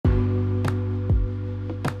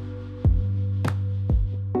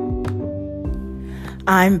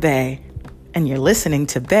I'm Bay, and you're listening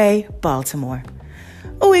to Bay Baltimore,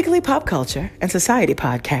 a weekly pop culture and society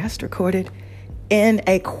podcast recorded in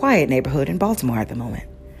a quiet neighborhood in Baltimore at the moment.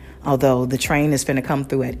 Although the train is finna come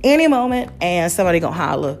through at any moment and somebody gonna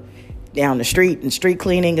holler down the street and street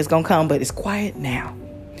cleaning is gonna come, but it's quiet now.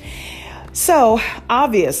 So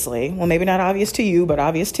obviously, well, maybe not obvious to you, but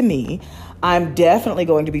obvious to me, I'm definitely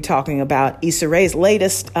going to be talking about Issa Rae's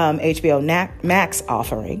latest HBO Max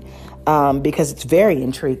offering because it's very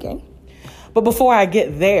intriguing. But before I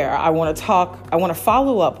get there, I want to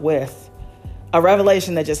follow up with a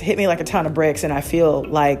revelation that just hit me like a ton of bricks, and I feel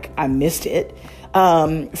like I missed it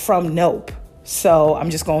from Nope. So I'm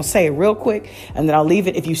just going to say it real quick, and then I'll leave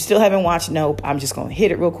it. If you still haven't watched Nope, I'm just going to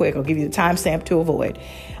hit it real quick. I'll give you the timestamp to avoid.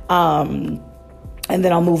 And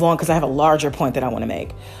then I'll move on because I have a larger point that I want to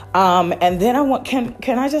make. And then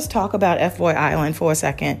can I just talk about F-Boy Island for a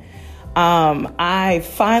second? I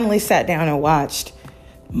finally sat down and watched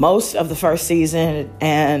most of the first season,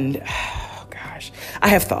 and oh gosh, I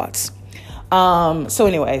have thoughts. I'll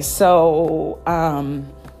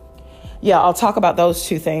talk about those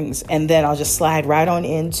two things, and then I'll just slide right on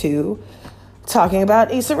into talking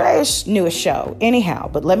about Issa Rae's newest show. Anyhow,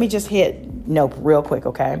 but let me just hit Nope real quick,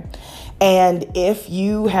 okay? And if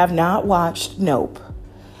you have not watched Nope,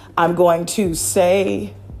 I'm going to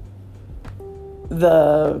say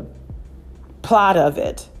the plot of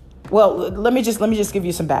it. Well, let me just give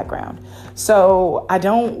you some background. So I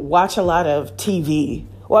don't watch a lot of TV.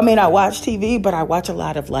 Well, I mean, I watch TV, but I watch a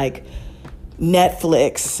lot of like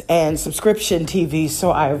Netflix and subscription TV.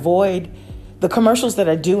 So I avoid the commercials that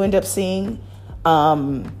I do end up seeing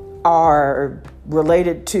are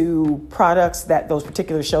related to products that those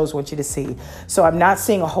particular shows want you to see. So I'm not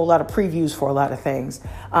seeing a whole lot of previews for a lot of things.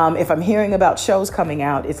 If I'm hearing about shows coming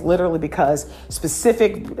out, it's literally because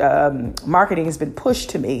specific marketing has been pushed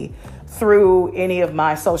to me through any of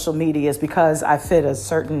my social medias because I fit a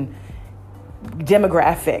certain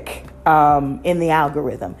demographic in the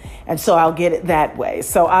algorithm. And so I'll get it that way.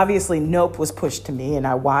 So obviously Nope was pushed to me and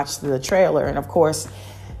I watched the trailer, and of course,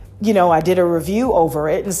 I did a review over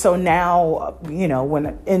it. And so now,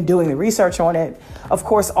 when in doing the research on it, of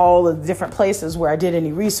course, all the different places where I did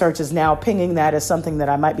any research is now pinging that as something that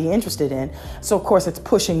I might be interested in. So of course, it's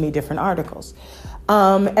pushing me different articles.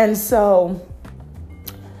 And so,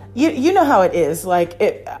 you know how it is,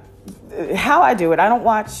 how I do it. I don't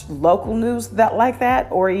watch local news like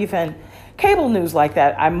that, or even cable news like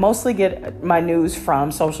that. I mostly get my news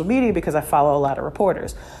from social media because I follow a lot of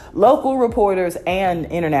reporters, local reporters and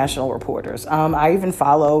international reporters. I even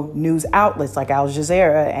follow news outlets like Al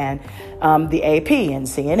Jazeera and the AP and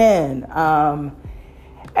CNN.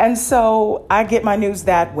 And so I get my news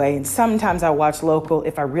that way. And sometimes I watch local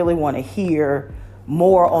if I really want to hear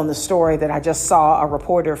more on the story that I just saw a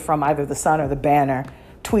reporter from either the Sun or the Banner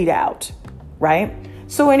tweet out, right?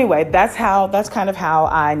 So anyway, that's kind of how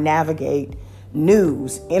I navigate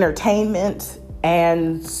news, entertainment,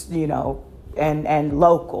 and, and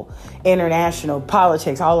local, international,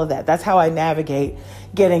 politics, all of that. That's how I navigate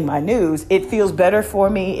getting my news. It feels better for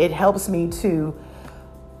me. It helps me to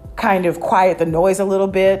kind of quiet the noise a little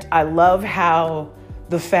bit. I love how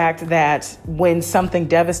the fact that when something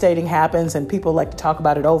devastating happens and people like to talk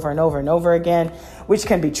about it over and over and over again, which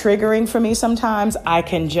can be triggering for me sometimes, I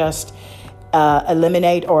can just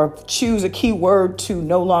eliminate or choose a key word to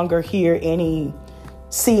no longer see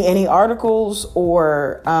any articles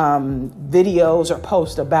or videos or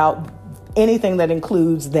posts about anything that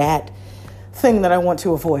includes that thing that I want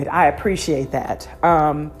to avoid. I appreciate that.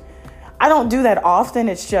 I don't do that often.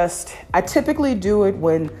 It's just, I typically do it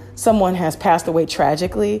when someone has passed away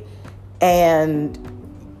tragically, and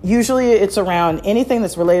usually it's around anything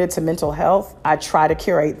that's related to mental health. I try to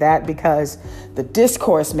curate that because the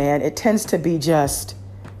discourse, man, it tends to be just,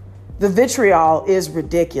 the vitriol is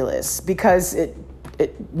ridiculous because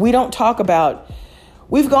we don't talk about,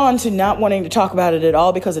 we've gone to not wanting to talk about it at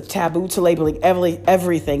all because it's taboo to labeling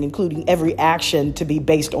everything, including every action, to be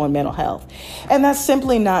based on mental health. And that's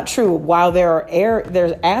simply not true. While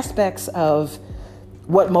there's aspects of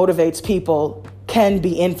what motivates people can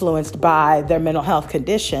be influenced by their mental health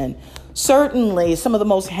condition, certainly some of the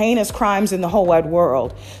most heinous crimes in the whole wide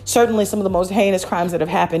world, certainly some of the most heinous crimes that have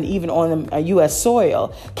happened even on U.S.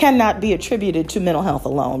 soil cannot be attributed to mental health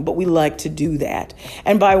alone, but we like to do that.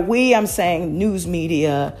 And by we, I'm saying news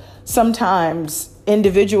media, sometimes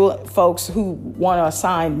individual folks who want to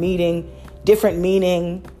assign different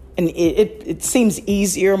meaning, and it seems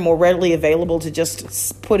easier, more readily available to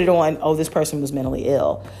just put it on, oh, this person was mentally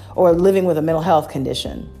ill, or living with a mental health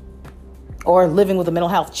condition, or living with a mental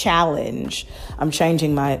health challenge. I'm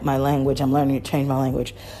changing my language. I'm learning to change my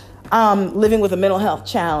language. living with a mental health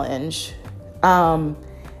challenge, or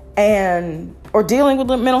dealing with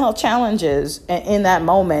mental health challenges in that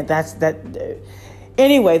moment.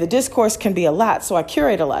 Anyway, the discourse can be a lot, so I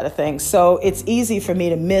curate a lot of things. So it's easy for me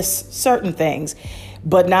to miss certain things,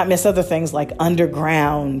 but not miss other things like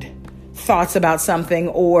underground thoughts about something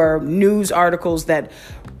or news articles that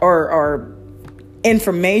or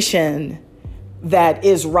information that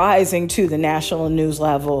is rising to the national news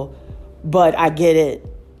level, but I get it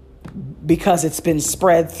because it's been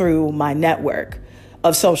spread through my network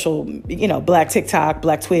of social, Black TikTok,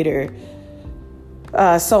 Black Twitter,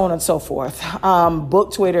 so on and so forth.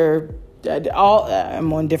 Book Twitter,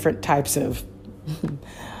 I'm on different types of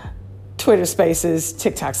Twitter spaces,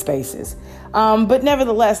 TikTok spaces. But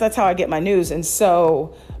nevertheless, that's how I get my news. And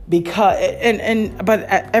so but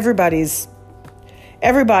everybody's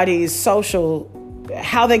social,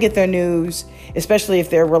 how they get their news, especially if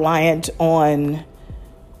they're reliant on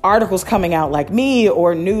articles coming out like me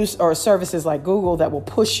or news or services like Google that will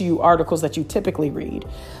push you articles that you typically read,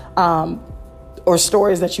 or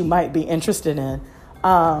stories that you might be interested in.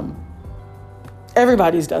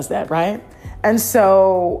 Everybody's does that, right? And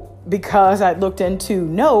so because I looked into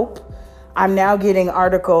Nope, I'm now getting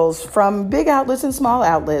articles from big outlets and small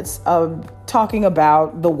outlets talking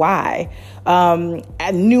about the why,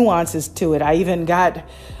 and nuances to it. I even got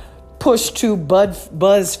pushed to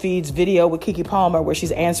BuzzFeed's video with Keke Palmer where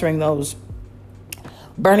she's answering those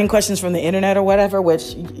burning questions from the internet or whatever,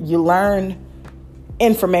 which you learn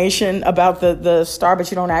information about the star, but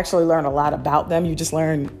you don't actually learn a lot about them. You just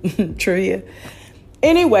learn trivia.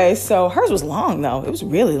 Anyway, so hers was long, though. It was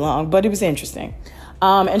really long, but it was interesting.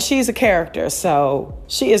 And she's a character, so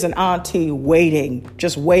she is an auntie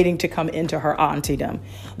just waiting to come into her auntiedom.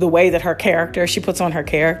 The way that she puts on her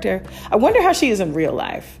character. I wonder how she is in real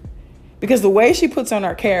life. Because the way she puts on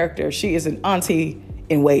her character, she is an auntie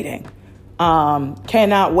in waiting.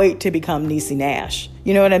 Cannot wait to become Niecy Nash.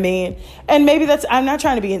 You know what I mean? And maybe I'm not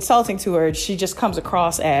trying to be insulting to her. She just comes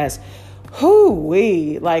across as,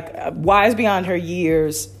 wise beyond her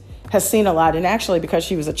years, has seen a lot. And actually, because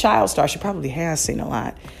she was a child star, she probably has seen a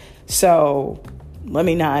lot. So let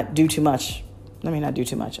me not do too much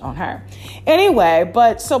on her. Anyway,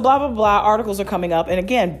 but so blah, blah, blah, articles are coming up. And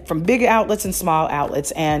again, from big outlets and small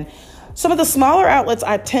outlets. And some of the smaller outlets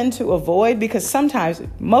I tend to avoid because sometimes,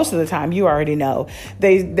 most of the time, you already know,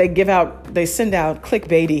 they send out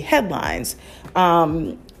clickbaity headlines.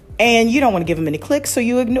 And you don't want to give them any clicks, so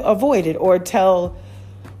you avoid it or tell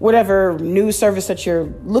whatever news service that you're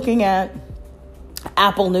looking at,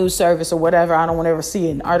 Apple News Service or whatever, I don't want to ever see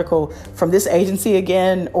an article from this agency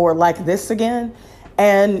again or like this again.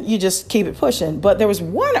 And you just keep it pushing. But there was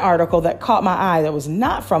one article that caught my eye that was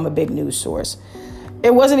not from a big news source.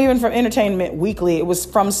 It wasn't even from Entertainment Weekly. It was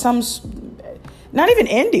from not even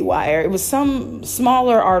IndieWire. It was some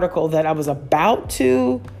smaller article that I was about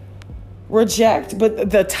to reject, but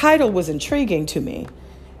the title was intriguing to me.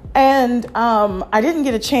 And I didn't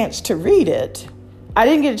get a chance to read it. I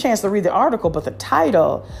didn't get a chance to read the article, but the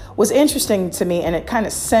title was interesting to me, and it kind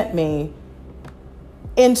of sent me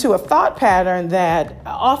into a thought pattern that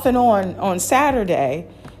off and on Saturday,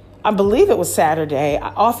 I believe it was Saturday,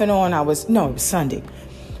 it was Sunday.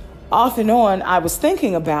 Off and on, I was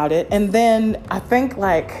thinking about it, and then I think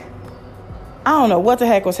I don't know what the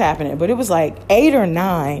heck was happening, but it was like 8 or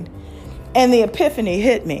 9, and the epiphany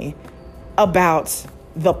hit me about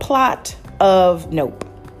the plot of Nope.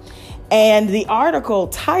 And the article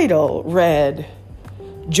title read,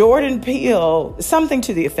 Jordan Peele, something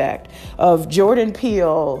to the effect of Jordan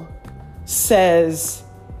Peele says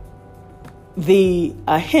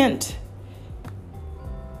a hint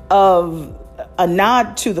of a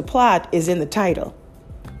nod to the plot is in the title.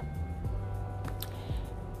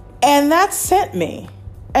 And that sent me.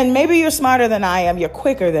 And maybe you're smarter than I am. You're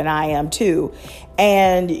quicker than I am, too.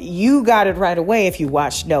 And you got it right away if you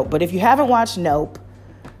watched Nope. But if you haven't watched Nope,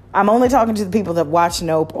 I'm only talking to the people that watch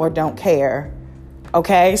Nope or don't care.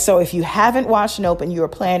 Okay? So if you haven't watched Nope and you're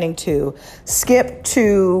planning to, skip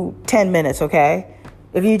to 10 minutes, okay?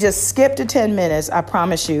 If you just skip to 10 minutes, I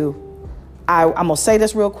promise you, I'm going to say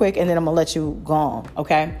this real quick and then I'm going to let you go on,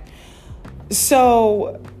 okay?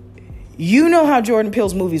 So you know how Jordan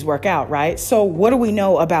Peele's movies work out, right? So what do we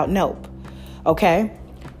know about Nope? Okay?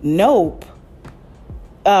 Nope,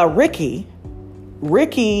 Ricky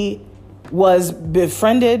was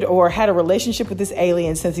befriended or had a relationship with this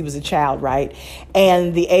alien since he was a child, right?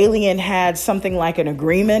 And the alien had something like an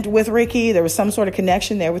agreement with Ricky. There was some sort of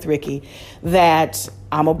connection there with Ricky that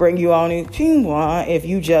I'm going to bring you on if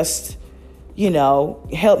you just,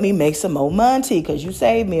 help me make some more money because you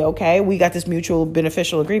saved me. Okay, we got this mutual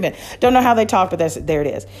beneficial agreement. Don't know how they talk, but there it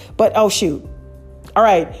is. But oh shoot. All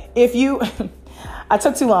right, if you, I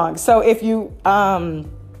took too long. So if you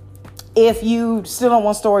still don't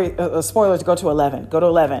want spoilers, go to 11. Go to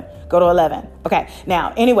 11. Okay.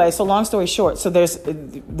 Now, anyway, so long story short, so there's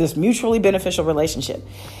this mutually beneficial relationship.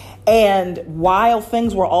 And while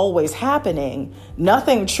things were always happening,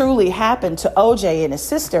 nothing truly happened to OJ and his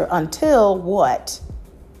sister until what?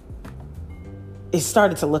 It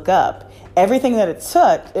started to look up. Everything that it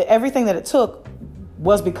took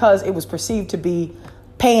was because it was perceived to be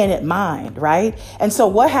paying it mind, right? And so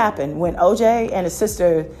what happened when OJ and his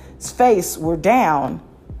sister's face were down?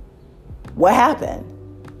 What happened?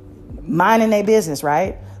 Minding their business,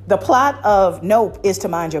 right? The plot of Nope is to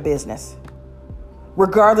mind your business.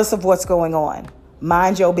 Regardless of what's going on,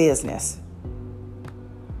 mind your business.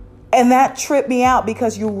 And that tripped me out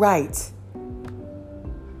because you're right.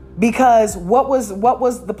 Because what was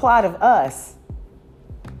the plot of Us?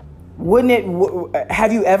 Wouldn't it?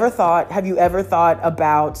 Have you ever thought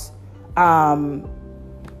about?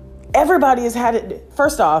 Everybody has had it.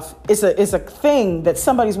 First off, it's a thing that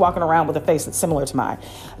somebody's walking around with a face that's similar to mine,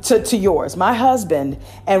 to yours. My husband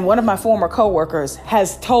and one of my former coworkers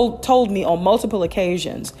has told me on multiple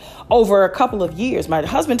occasions over a couple of years. My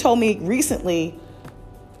husband told me recently,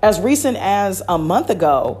 as recent as a month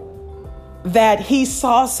ago, that he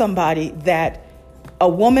saw a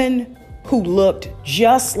woman who looked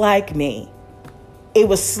just like me. It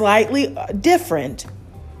was slightly different.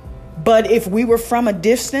 But if we were from a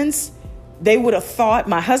distance, they would have thought,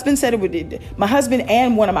 my husband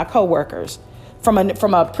and one of my coworkers from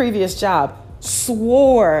a previous job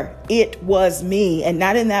swore it was me, and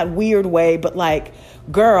not in that weird way, but like,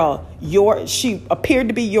 girl, she appeared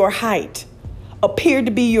to be your height, appeared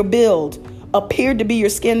to be your build, appeared to be your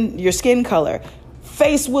skin color.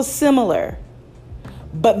 Face was similar,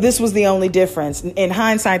 but this was the only difference. In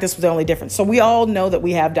hindsight, this was the only difference. So we all know that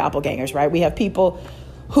we have doppelgangers, right? We have people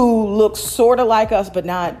who look sort of like us, but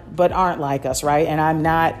aren't like us, right? And I'm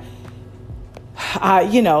not,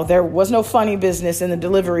 there was no funny business in the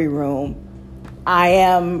delivery room. I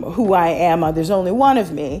am who I am. There's only one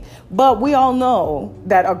of me. But we all know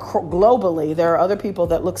that globally, there are other people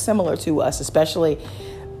that look similar to us, especially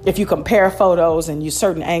if you compare photos and use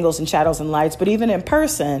certain angles and shadows and lights. But even in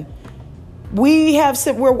person,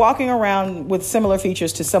 we're walking around with similar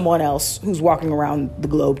features to someone else who's walking around the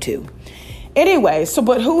globe too. Anyway,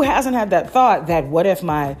 but who hasn't had that thought that what if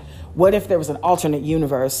there was an alternate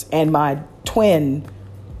universe and my twin,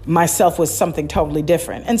 myself, was something totally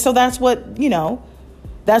different? And so that's what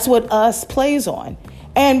Us plays on.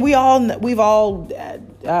 And we've all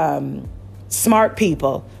smart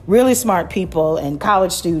people, really smart people, and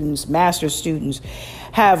college students, master's students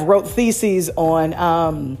have wrote theses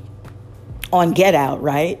on Get Out,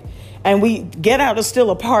 right? And Get Out is still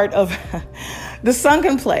a part of the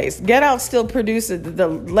sunken place. Get Out still produces the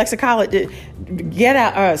lexicology.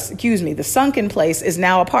 The sunken place is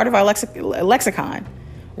now a part of our lexicon,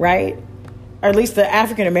 right? Or at least the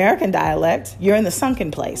African American dialect. You're in the sunken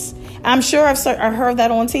place. I'm sure I've heard that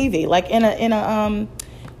on TV, like in a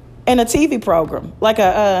TV program, like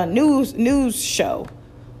a news show,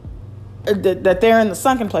 that they're in the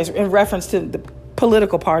sunken place in reference to the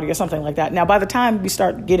political party or something like that. Now, by the time we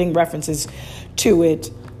start getting references to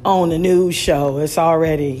it on the news show, it's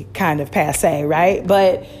already kind of passé, right?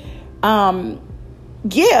 But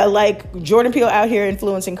like Jordan Peele out here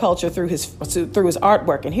influencing culture through his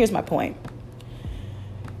artwork. And here's my point.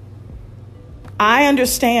 I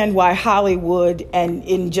understand why Hollywood and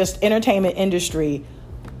in just entertainment industry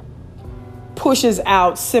pushes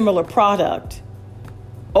out similar product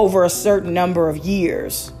over a certain number of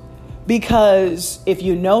years. Because if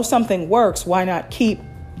you know something works, why not keep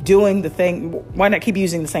doing the thing? Why not keep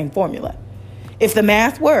using the same formula? If the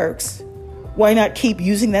math works, why not keep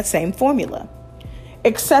using that same formula?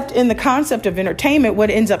 Except in the concept of entertainment, what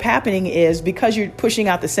ends up happening is because you're pushing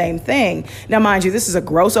out the same thing. Now, mind you, this is a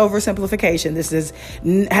gross oversimplification. This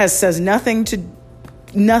says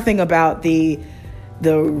nothing about the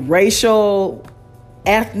racial,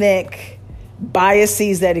 ethnic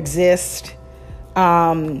biases that exist,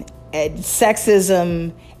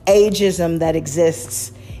 sexism, ageism that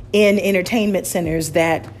exists in entertainment centers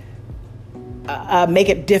that make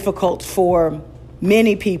it difficult for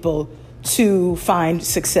many people to find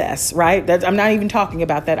success, right? I'm not even talking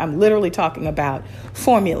about that. I'm literally talking about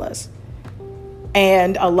formulas.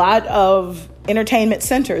 And a lot of entertainment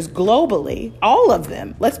centers globally, all of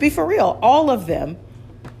them, let's be for real, all of them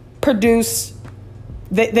produce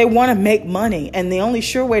They want to make money, and the only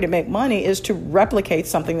sure way to make money is to replicate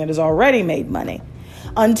something that has already made money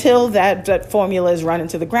until that formula is run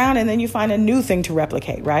into the ground, and then you find a new thing to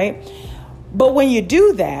replicate, right? But when you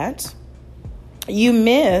do that, you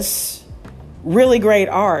miss really great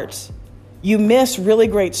art. You miss really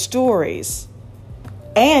great stories,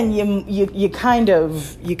 and you kind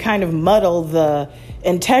of muddle the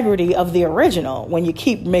integrity of the original when you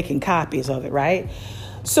keep making copies of it, right?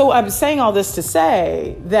 So I'm saying all this to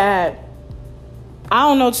say that I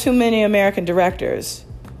don't know too many American directors,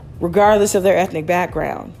 regardless of their ethnic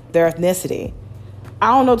background, their ethnicity.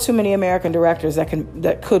 I don't know too many American directors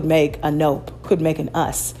that could make a Nope, could make an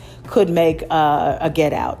Us, could make a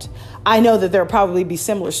Get Out. I know that there'll probably be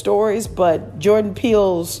similar stories, but Jordan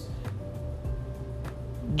Peele's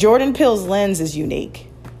lens is unique.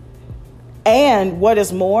 And what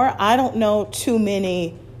is more, I don't know too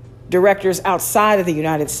many directors outside of the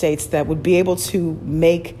United States that would be able to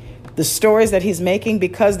make the stories that he's making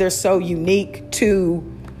because they're so unique to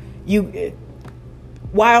you.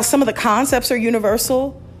 While some of the concepts are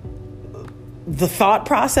universal, the thought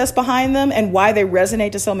process behind them and why they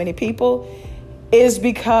resonate to so many people is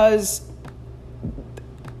because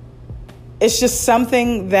it's just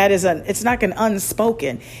something that it's not an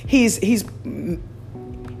unspoken. He's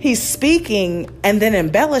speaking and then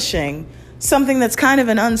embellishing something that's kind of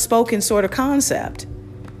an unspoken sort of concept.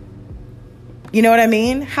 You know what I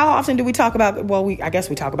mean? How often do we talk about, I guess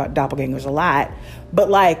we talk about doppelgangers a lot, but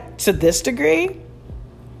like to this degree,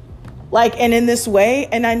 like, and in this way,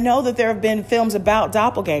 and I know that there have been films about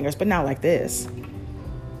doppelgangers, but not like this.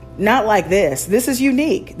 Not like this. This is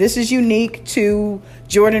unique. This is unique to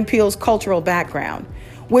Jordan Peele's cultural background,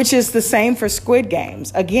 which is the same for Squid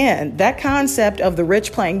Games. Again, that concept of the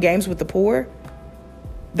rich playing games with the poor,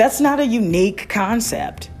 that's not a unique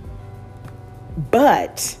concept.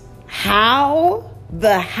 But how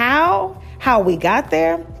we got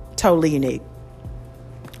there, totally unique.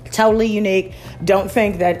 Totally unique. Don't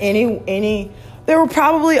think that there were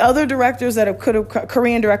probably other directors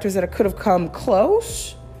Korean directors that could have come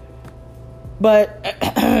close. But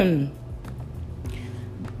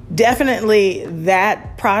definitely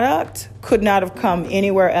that product could not have come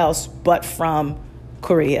anywhere else but from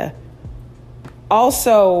Korea.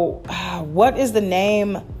 Also, what is the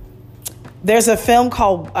name? There's a film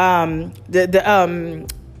called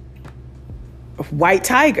White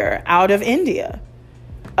Tiger out of India.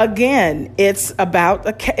 Again, it's about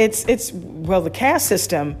the caste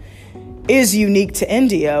system is unique to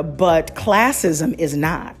India, but classism is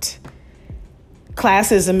not.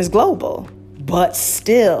 Classism is global, but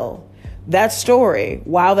still, that story,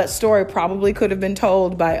 while that story probably could have been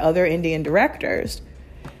told by other Indian directors,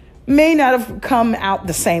 may not have come out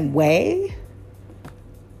the same way,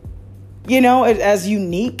 as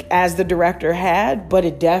unique as the director had, but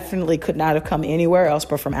it definitely could not have come anywhere else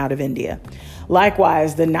but from out of India.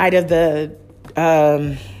 Likewise, the Night of the,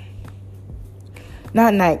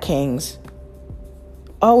 not Night Kings.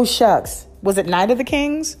 Oh, shucks. Was it Night of the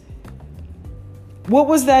Kings? What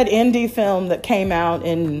was that indie film that came out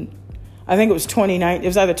in, I think it was 2019. It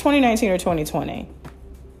was either 2019 or 2020.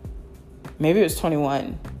 Maybe it was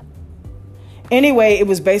 21. Anyway, it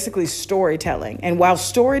was basically storytelling. And while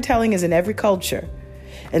storytelling is in every culture,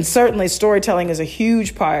 and certainly storytelling is a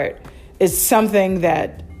huge part, it's something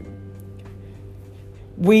that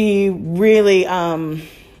we really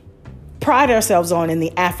pride ourselves on in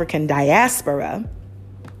the African diaspora.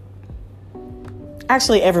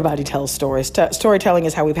 Actually, everybody tells stories. Storytelling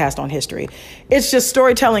is how we passed on history. It's just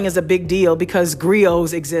storytelling is a big deal because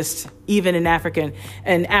griots exist even in African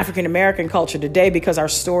American culture today because our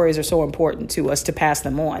stories are so important to us to pass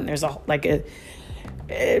them on. There's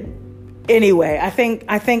anyway, I think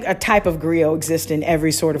a type of griot exists in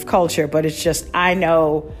every sort of culture, but it's just I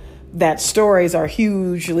know that stories are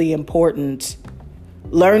hugely important.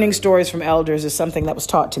 Learning stories from elders is something that was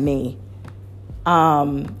taught to me.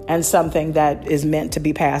 And something that is meant to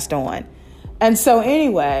be passed on. And so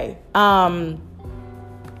anyway, but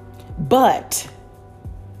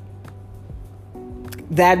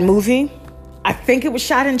that movie, I think it was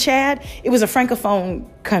shot in Chad. It was a Francophone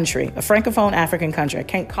country, a Francophone African country. I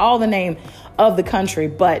can't call the name of the country,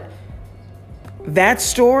 but that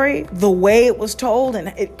story, the way it was told, and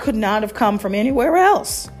it could not have come from anywhere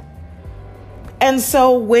else. And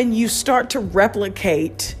so when you start to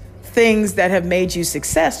replicate things that have made you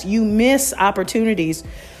success, you miss opportunities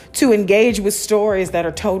to engage with stories that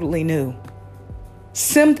are totally new.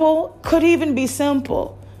 Simple, could even be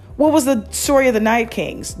simple. What was the story of the Night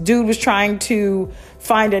Kings? Dude was trying to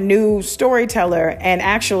find a new storyteller, and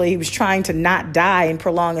actually he was trying to not die and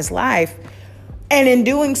prolong his life. And in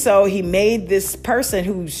doing so, he made this person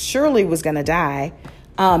who surely was going to die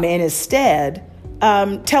in his stead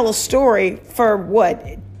tell a story for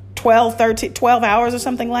 12 hours or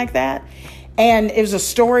something like that. And it was a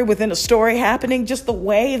story within a story happening. Just the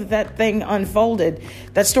way that thing unfolded,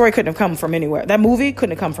 that story couldn't have come from anywhere. That movie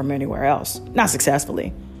couldn't have come from anywhere else. Not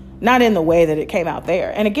successfully. Not in the way that it came out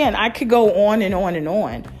there. And again, I could go on and on and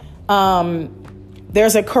on.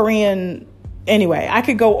 There's a Korean... Anyway, I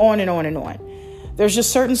could go on and on and on. There's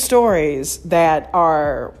just certain stories that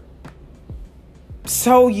are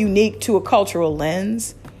so unique to a cultural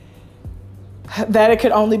lens that it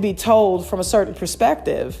could only be told from a certain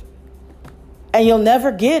perspective. And you'll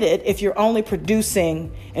never get it if you're only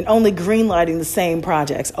producing and only greenlighting the same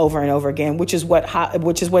projects over and over again, which is what I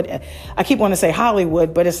keep wanting to say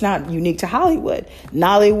Hollywood, but it's not unique to Hollywood.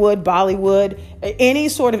 Nollywood, Bollywood, any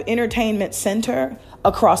sort of entertainment center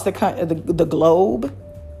across the globe.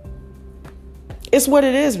 It's what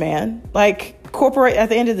it is, man. Like at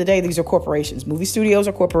the end of the day, these are corporations. Movie studios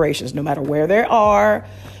are corporations, no matter where they are,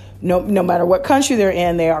 no matter what country they're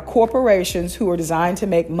in, they are corporations who are designed to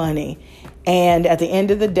make money. And at the end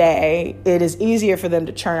of the day, it is easier for them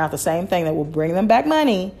to churn out the same thing that will bring them back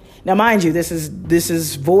money. Now, mind you, this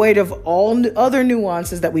is void of all other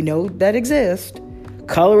nuances that we know that exist,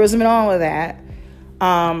 colorism and all of that.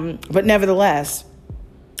 But nevertheless,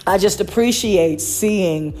 I just appreciate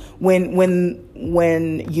seeing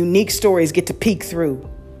when unique stories get to peek through,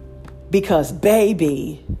 because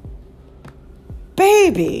baby,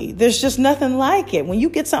 there's just nothing like it. When you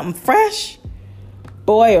get something fresh,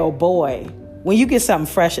 boy, oh boy, when you get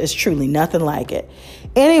something fresh, it's truly nothing like it.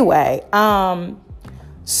 Anyway,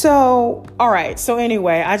 so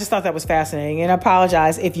anyway, I just thought that was fascinating, and I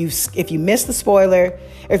apologize if you missed the spoiler.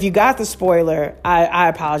 If you got the spoiler, I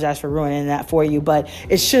apologize for ruining that for you, but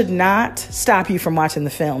it should not stop you from watching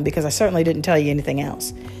the film, because I certainly didn't tell you anything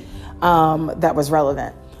else that was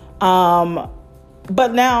relevant.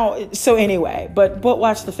 But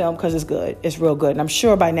watch the film, because it's good. It's real good. And I'm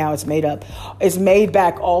sure by now it's made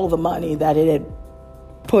back all the money that it had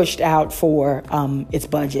pushed out for its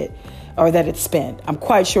budget, or that it spent. I'm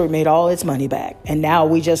quite sure it made all its money back. And now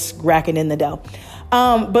we just racking in the dough.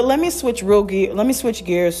 But let me switch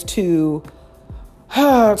gears to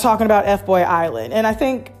talking about F-Boy Island. And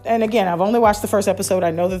again, I've only watched the first episode.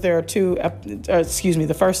 I know that there are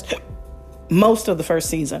most of the first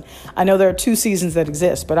season. I know there are 2 seasons that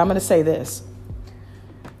exist, but I'm going to say this.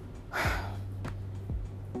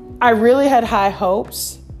 I really had high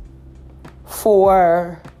hopes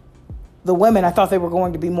for the women. I thought they were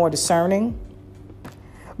going to be more discerning,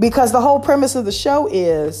 because the whole premise of the show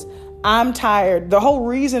is I'm tired. The whole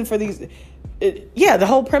reason for the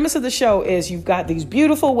whole premise of the show is you've got these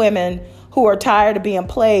beautiful women who are tired of being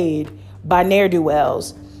played by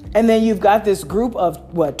ne'er-do-wells. And then you've got this group of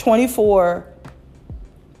 24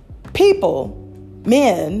 people,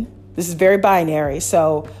 men. This is very binary.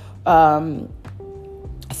 So 3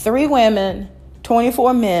 women,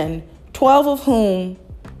 24 men, 12 of whom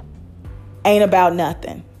ain't about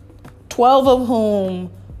nothing. 12 of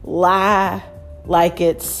whom lie like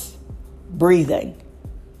it's breathing.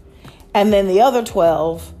 And then the other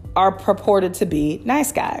 12 are purported to be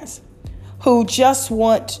nice guys who just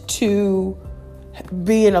want to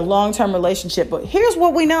be in a long-term relationship. But here's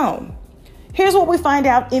what we know. Here's what we find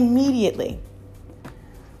out immediately.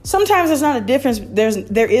 Sometimes there's not a difference.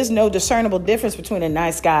 There is no discernible difference between a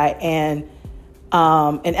nice guy and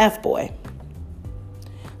an F-boy.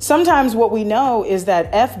 Sometimes what we know is that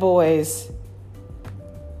F-boys,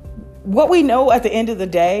 what we know at the end of the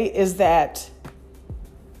day is that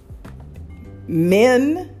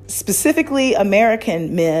men, specifically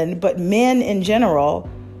American men, but men in general,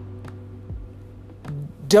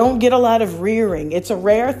 don't get a lot of rearing. It's a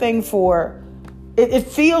rare thing it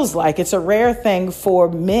feels like it's a rare thing for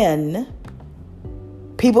men,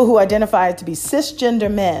 people who identify to be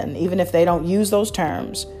cisgender men, even if they don't use those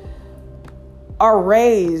terms, are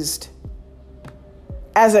raised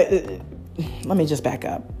as let me just back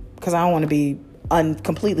up, because I don't want to be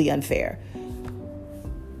completely unfair.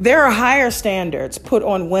 There are higher standards put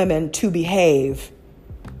on women to behave,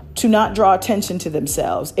 to not draw attention to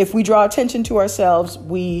themselves. If we draw attention to ourselves,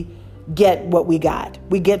 we get what we got.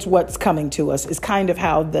 We get what's coming to us. It's kind of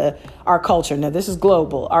how our culture, now this is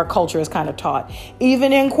global, our culture is kind of taught.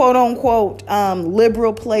 Even in quote unquote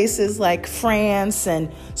liberal places like France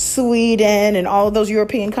and Sweden and all of those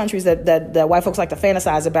European countries that white folks like to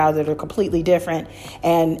fantasize about, that are completely different,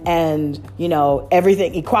 and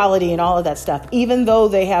everything, equality and all of that stuff. Even though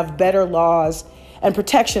they have better laws and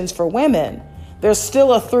protections for women, there's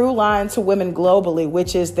still a through line to women globally,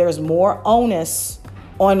 which is there's more onus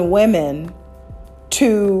on women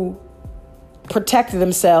to protect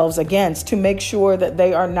themselves against, to make sure that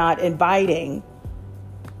they are not inviting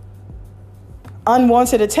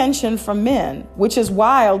unwanted attention from men, which is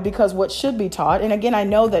wild because what should be taught. And again, I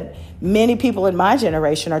know that many people in my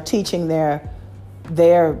generation are teaching their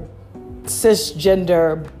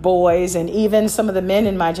cisgender boys, and even some of the men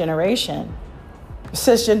in my generation,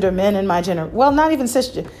 cisgender men in my generation, well, not even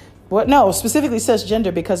cisgender, well, no, specifically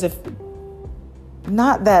cisgender, because if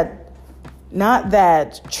not that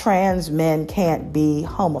trans men can't be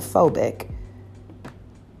homophobic,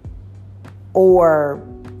 or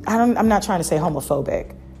I'm not trying to say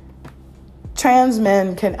homophobic. Trans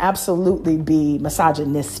men can absolutely be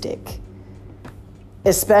misogynistic.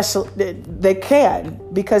 Especially, they can,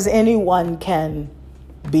 because anyone can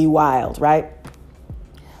be wild, right?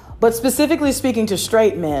 But specifically speaking to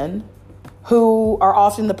straight men, who are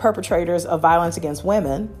often the perpetrators of violence against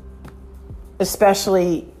women,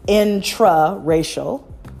 especially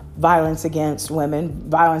intra-racial violence against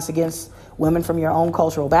women from your own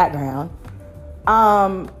cultural background,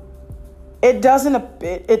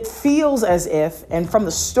 it feels as if, and from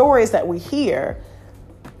the stories that we hear,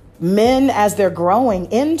 men, as they're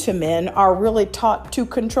growing into men, are really taught to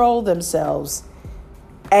control themselves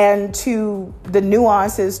and to the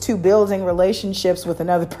nuances to building relationships with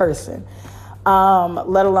another person,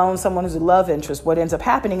 let alone someone who's a love interest. What ends up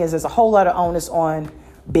happening is there's a whole lot of onus on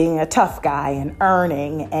being a tough guy and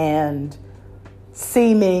earning and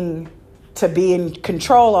seeming to be in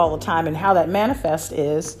control all the time. And how that manifests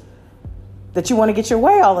is that you want to get your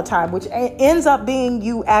way all the time, which ends up being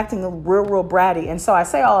you acting real bratty. And so I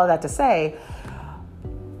say all of that to say,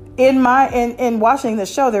 in watching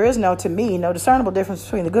this show, there is to me, no discernible difference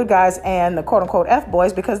between the good guys and the quote unquote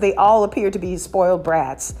F-boys, because they all appear to be spoiled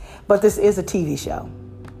brats. But this is a TV show.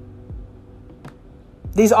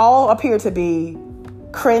 These all appear to be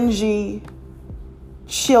cringy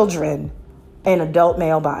children in adult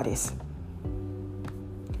male bodies.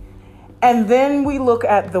 And then we look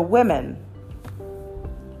at the women.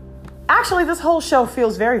 Actually, this whole show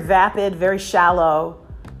feels very vapid, very shallow,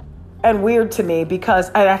 and weird to me,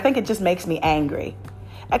 because I think it just makes me angry.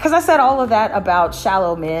 Because I said all of that about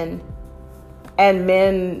shallow men and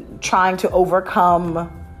men trying to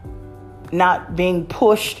overcome not being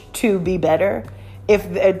pushed to be better,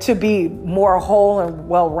 to be more whole and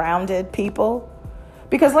well-rounded people.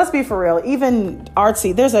 Because let's be for real, even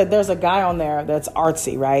artsy, there's a guy on there that's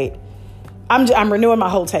artsy, right? I'm renewing my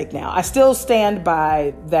whole take now. I still stand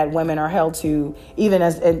by that women are held to, even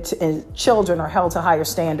as children are held to higher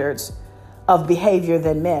standards of behavior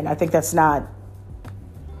than men. I think I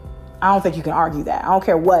don't think you can argue that. I don't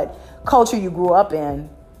care what culture you grew up in.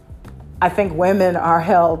 I think women are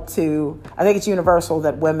held to, I think it's universal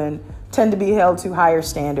that women tend to be held to higher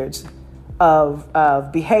standards of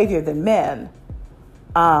behavior than men.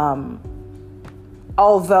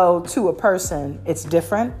 Although to a person, it's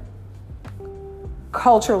different.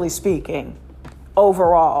 Culturally speaking,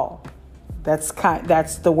 overall, that's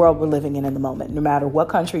the world we're living in the moment. No matter what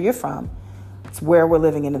country you're from, it's where we're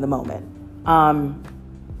living in the moment.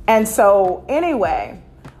 And so anyway,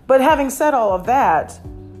 but having said all of that,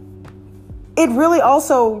 it really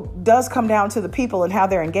also does come down to the people and how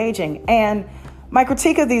they're engaging. And my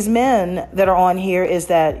critique of these men that are on here is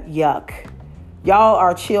that, yuck, y'all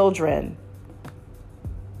are children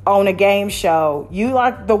on a game show. You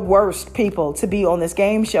are the worst people to be on this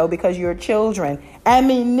game show because you're children and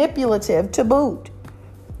manipulative to boot.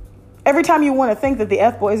 Every time you want to think that the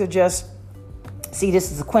F-boys are just, see,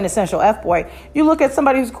 this is a quintessential F-boy, you look at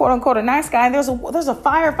somebody who's quote unquote a nice guy, and there's a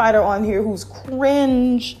firefighter on here who's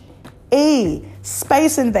cringe,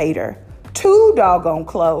 space invader, too doggone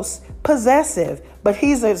close, possessive, but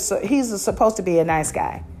he's supposed to be a nice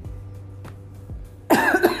guy.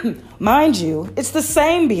 Mind you, it's the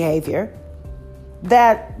same behavior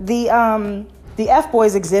that the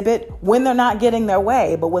F-boys exhibit when they're not getting their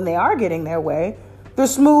way. But when they are getting their way, they're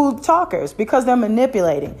smooth talkers because they're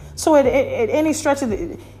manipulating. So at any stretch of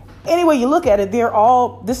any way you look at it,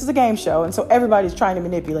 this is a game show. And so everybody's trying to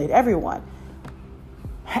manipulate everyone.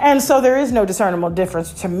 And so there is no discernible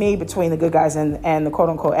difference to me between the good guys and the quote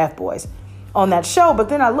unquote F-boys on that show. But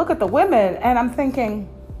then I look at the women and I'm thinking,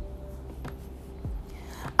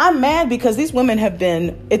 I'm mad because these women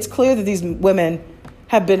it's clear that these women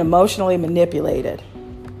have been emotionally manipulated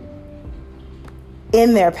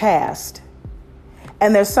in their past.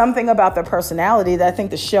 And there's something about their personality that I think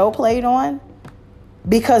the show played on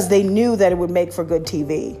because they knew that it would make for good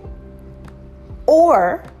TV.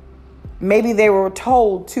 Or maybe they were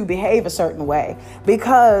told to behave a certain way,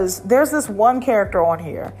 because there's this one character on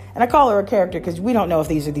here, and I call her a character because we don't know if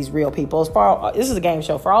these are these real people. This is a game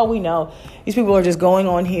show. For all we know, these people are just going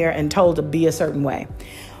on here and told to be a certain way.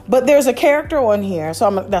 But there's a character on here, so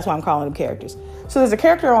that's why I'm calling them characters. So there's a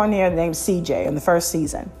character on here named CJ in the first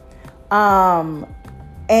season. And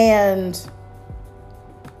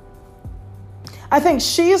I think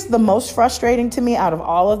she is the most frustrating to me out of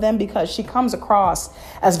all of them, because she comes across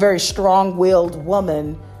as a very strong-willed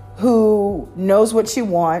woman who knows what she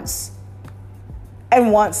wants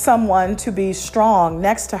and wants someone to be strong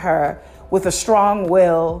next to her with a strong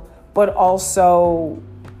will, but also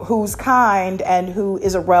who's kind and who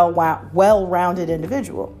is a well-rounded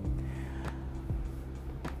individual.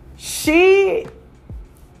 She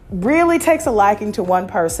really takes a liking to one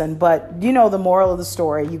person, but you know the moral of the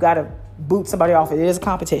story, you got to boot somebody off. It is a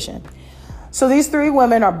competition. So these three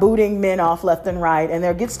women are booting men off left and right, and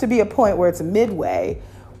there gets to be a point where it's a midway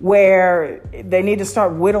where they need to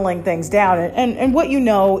start whittling things down. And what you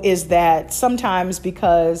know is that sometimes,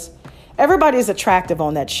 because everybody is attractive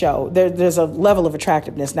on that show, there's a level of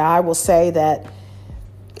attractiveness. Now, I will say that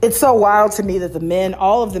it's so wild to me that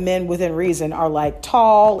all of the men within reason are like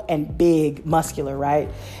tall and big, muscular, right?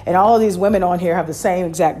 And all of these women on here have the same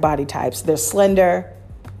exact body types. They're slender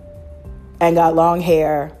and got long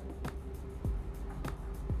hair.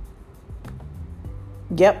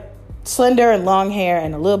 Yep. Slender and long hair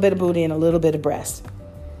and a little bit of booty and a little bit of breast.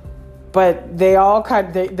 But they all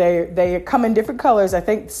they come in different colors. I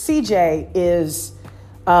think CJ is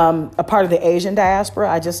a part of the Asian diaspora.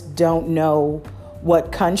 I just don't know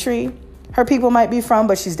what country her people might be from,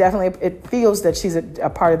 but she's definitely, it feels that she's a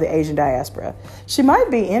part of the Asian diaspora. She might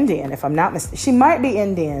be Indian, if I'm not mistaken. She might be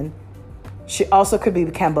Indian. She also could be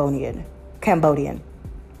Cambodian.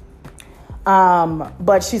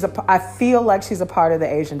 But I feel like she's a part of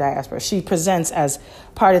the Asian diaspora. She presents as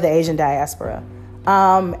part of the Asian diaspora.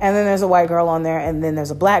 And then there's a white girl on there, and then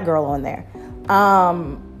there's a black girl on there.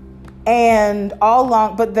 But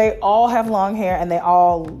they all have long hair, and they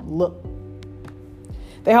all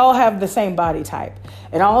have the same body type.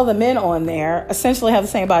 And all the men on there essentially have the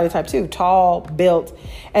same body type too, tall, built.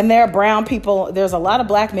 And there are brown people. There's a lot of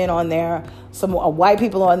black men on there, some white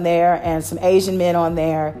people on there, and some Asian men on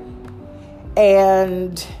there,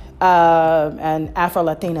 and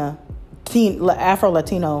Afro-Latino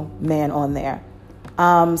man on there.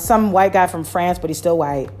 Some white guy from France, but he's still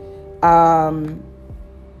white.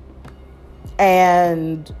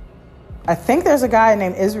 And I think there's a guy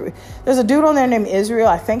named Israel. There's a dude on there named Israel.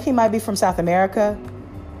 I think he might be from South America.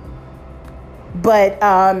 But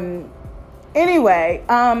anyway,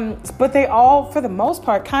 but they all, for the most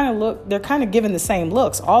part, they're kind of given the same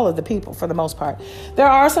looks, all of the people, for the most part. There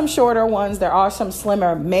are some shorter ones. There are some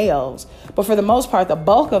slimmer males. But for the most part, the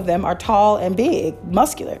bulk of them are tall and big,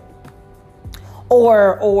 muscular.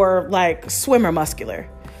 Or like swimmer muscular.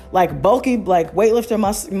 Like bulky, like weightlifter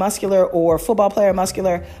muscular, or football player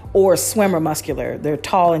muscular, or swimmer muscular. They're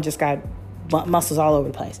tall and just got muscles all over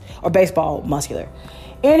the place. Or baseball muscular.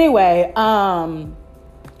 Anyway,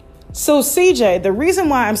 so CJ, the reason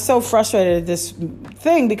why I'm so frustrated at this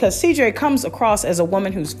thing, because CJ comes across as a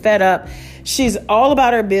woman who's fed up. She's all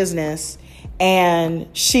about her business, and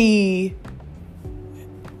she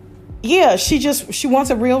wants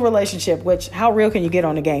a real relationship, which how real can you get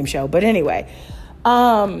on a game show? But anyway,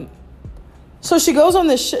 so she goes on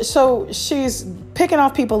this, so she's picking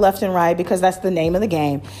off people left and right because that's the name of the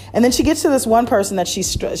game. And then she gets to this one person that she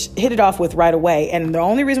hit it off with right away. And the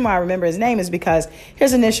only reason why I remember his name is because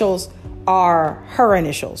his initials are her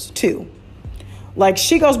initials too. Like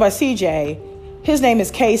she goes by CJ. His name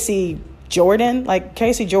is Casey Jordan, like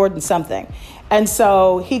Casey Jordan something. And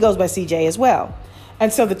so he goes by CJ as well.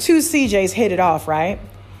 And so the two CJs hit it off, right?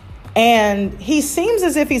 And he seems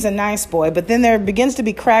as if he's a nice boy, but then there begins to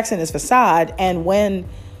be cracks in his facade. And when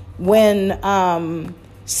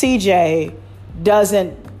CJ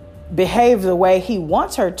doesn't behave the way he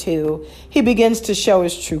wants her to, he begins to show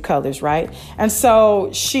his true colors, right? And so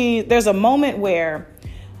there's a moment where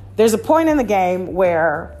there's a point in the game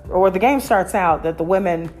or the game starts out that the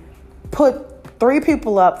women put 3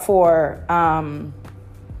 people up for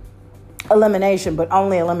elimination, but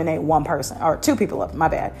only eliminate one person, or 2 people up, my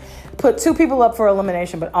bad. Put 2 people up for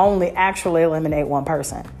elimination, but only actually eliminate one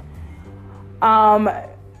person. And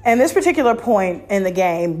this particular point in the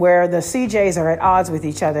game where the CJs are at odds with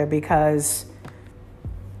each other because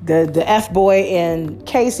the F-boy in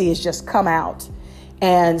Casey has just come out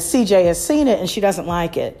and CJ has seen it and she doesn't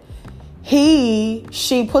like it.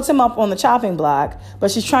 She puts him up on the chopping block,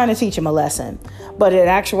 but she's trying to teach him a lesson. But in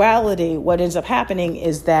actuality, what ends up happening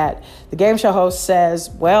is that the game show host says,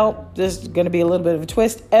 well, there's going to be a little bit of a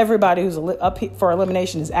twist. Everybody who's up for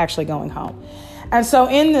elimination is actually going home. And so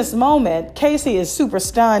in this moment, Casey is super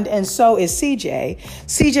stunned, and so is CJ.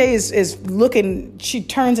 CJ is looking, she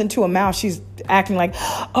turns into a mouse. She's acting like,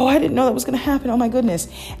 oh, I didn't know that was going to happen. Oh, my goodness.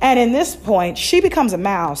 And in this point, she becomes a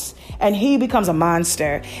mouse, and he becomes a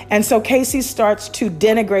monster. And so Casey starts to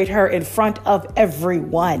denigrate her in front of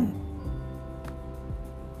everyone.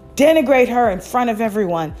 Denigrate her in front of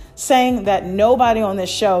everyone, saying that nobody on this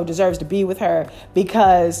show deserves to be with her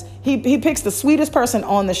because he picks the sweetest person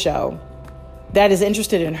on the show that is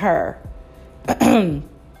interested in her.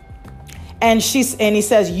 and he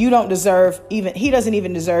says, he doesn't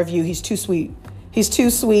even deserve you. He's too sweet. He's too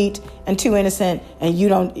sweet and too innocent, and you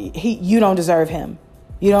don't deserve him.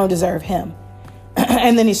 You don't deserve him.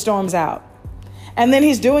 And then he storms out. And then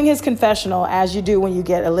he's doing his confessional, as you do when you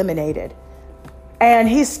get eliminated. And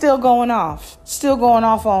he's still going off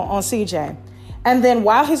on CJ. And then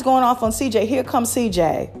while he's going off on CJ, here comes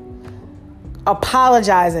CJ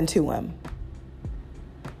apologizing to him.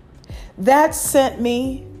 That sent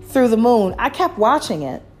me through the moon. I kept watching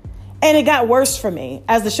it, and it got worse for me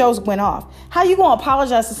as the shows went off. How you gonna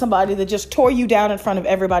apologize to somebody that just tore you down in front of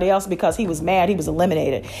everybody else because he was mad, he was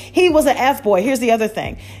eliminated? He was an F-boy. Here's the other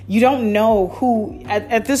thing. You don't know who,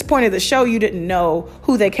 at this point of the show, you didn't know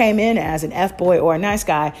who they came in as, an F-boy or a nice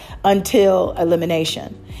guy, until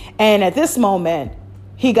elimination. And at this moment,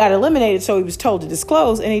 he got eliminated, so he was told to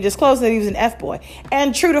disclose, and he disclosed that he was an F-boy.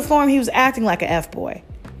 And true to form, he was acting like an F-boy.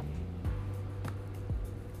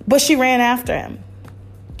 But she ran after him.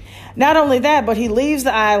 Not only that, but he leaves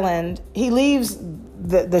the island. He leaves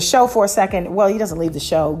the show for a second. Well, he doesn't leave the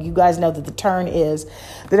show. You guys know that the turn is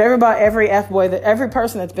that every F-boy, that every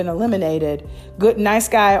person that's been eliminated, good, nice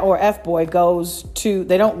guy or F-boy,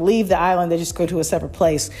 they don't leave the island. They just go to a separate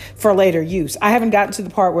place for later use. I haven't gotten to the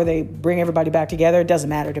part where they bring everybody back together. It doesn't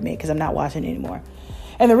matter to me because I'm not watching anymore.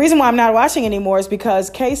 And the reason why I'm not watching anymore is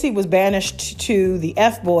because Casey was banished to the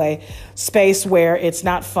F-boy space where it's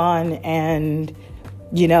not fun, and,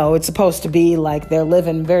 you know, it's supposed to be like they're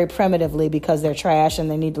living very primitively because they're trash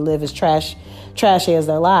and they need to live as trashy as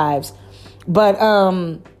their lives. But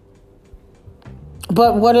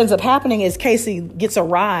what ends up happening is Casey gets a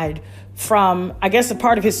ride from, I guess a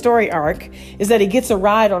part of his story arc is that he gets a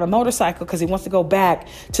ride on a motorcycle because he wants to go back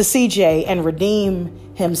to CJ and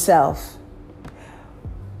redeem himself.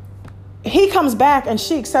 He comes back and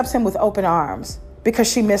she accepts him with open arms because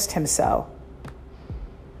she missed him so.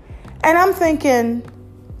 And I'm thinking,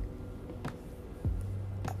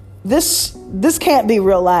 this can't be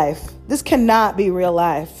real life. This cannot be real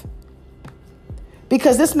life.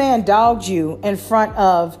 Because this man dogged you in front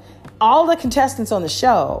of all the contestants on the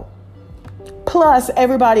show, plus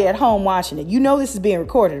everybody at home watching it. You know this is being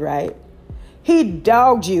recorded, right? He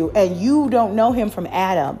dogged you, and you don't know him from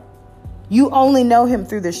Adam. You only know him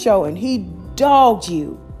through the show, and he dogged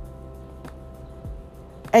you.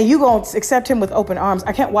 And you gonna accept him with open arms.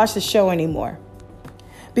 I can't watch the show anymore.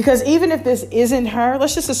 Because even if this isn't her,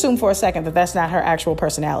 let's just assume for a second that that's not her actual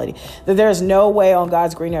personality. That there's no way on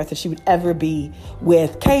God's green earth that she would ever be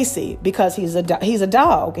with Casey, because he's a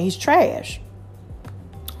dog. He's trash.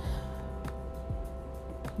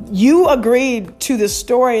 You agreed to the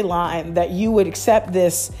storyline that you would accept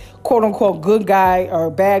this quote unquote good guy or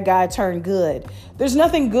bad guy turned good. There's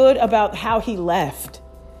nothing good about how he left.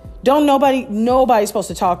 Nobody's supposed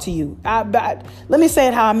to talk to you. Let me say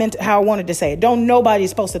it how I wanted to say it. Nobody's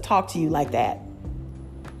supposed to talk to you like that.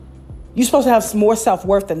 You're supposed to have more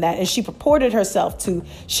self-worth than that. And she purported herself to,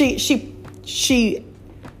 she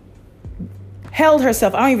held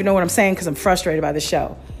herself. I don't even know what I'm saying because I'm frustrated by the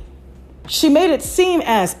show. She made it seem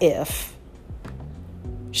as if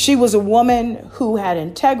she was a woman who had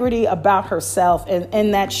integrity about herself,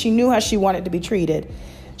 and that she knew how she wanted to be treated.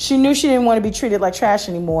 She knew she didn't want to be treated like trash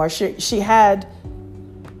anymore. She had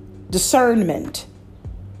discernment.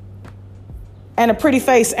 And a pretty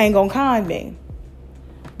face ain't gonna con me.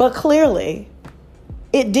 But clearly,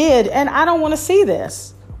 it did, and I don't want to see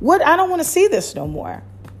this. I don't want to see this no more.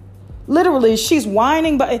 Literally, she's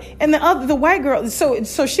whining, and the white girl,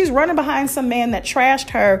 so she's running behind some man that trashed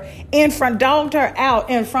her dogged her out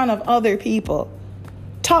in front of other people.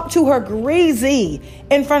 Talked to her greasy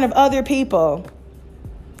in front of other people.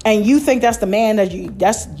 And you think that's the man that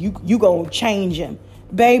you gonna change him.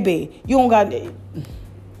 Baby, you don't got.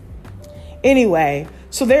 Anyway,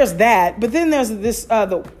 so there's that. But then there's this,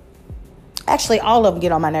 actually all of them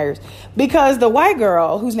get on my nerves. Because the white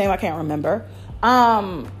girl, whose name I can't remember,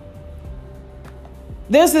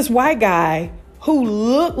 There's this white guy who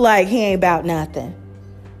looked like he ain't about nothing.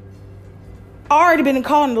 Already been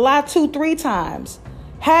caught in the lie 2-3 times.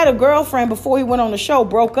 Had a girlfriend before he went on the show,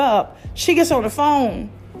 broke up. She gets on the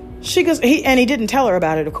phone. He didn't tell her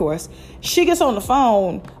about it, of course. She gets on the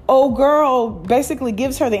phone. Old girl basically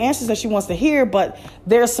gives her the answers that she wants to hear, but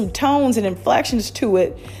there's some tones and inflections to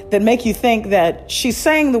it that make you think that she's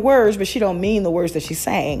saying the words, but she don't mean the words that she's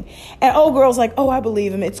saying. And old girl's like, oh, I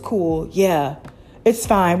believe him. It's cool. Yeah, it's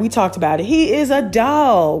fine. We talked about it. He is a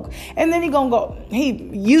dog. And then he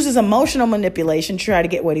uses emotional manipulation to try to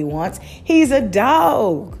get what he wants. He's a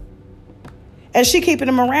dog. And she keeping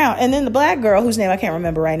him around. And then the black girl, whose name I can't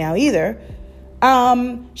remember right now either,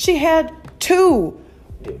 she had 2.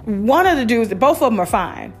 One of the dudes, both of them are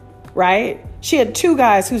fine, right? She had 2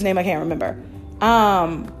 guys whose name I can't remember.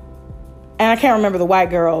 And I can't remember the white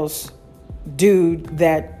girl's dude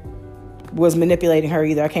that was manipulating her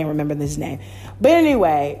either. I can't remember his name. But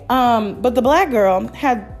anyway, but the black girl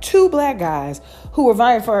had 2 black guys who were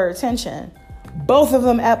vying for her attention. Both of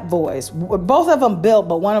them app boys. Both of them built,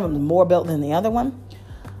 but one of them is more built than the other one.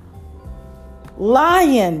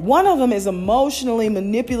 Lying. One of them is emotionally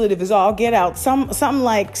manipulative as all get out. Something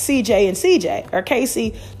like CJ and CJ, or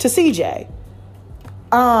Casey to CJ.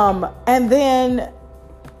 And then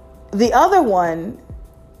the other one.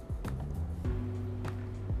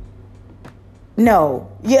 No.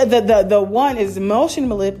 Yeah, the one is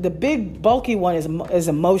emotionally, the big bulky one is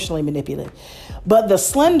emotionally manipulative. But the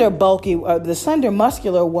slender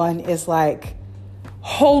muscular one is like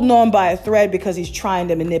holding on by a thread because he's trying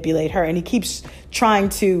to manipulate her. And he keeps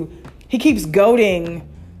goading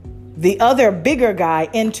the other bigger guy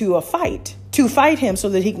into a fight to fight him so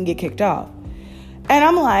that he can get kicked off. And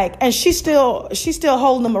I'm like, and she's still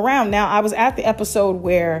holding them around. Now, I was at the episode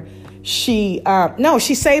where she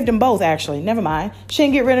saved them both, actually. Never mind. She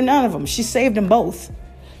didn't get rid of none of them. She saved them both.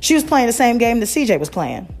 She was playing the same game that CJ was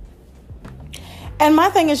playing. And my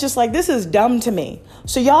thing is just like, this is dumb to me.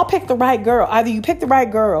 So y'all pick the right girl. Either you pick the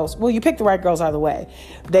right girls. Well, you pick the right girls either way.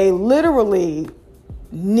 They literally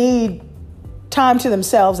need time to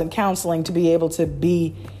themselves and counseling to be able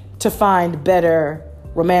to find better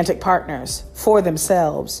romantic partners for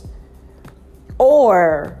themselves.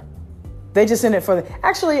 Or they just in it for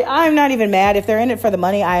actually, I'm not even mad if they're in it for the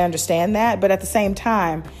money. I understand that. But at the same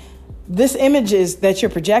time, this images that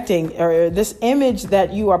you're projecting, or this image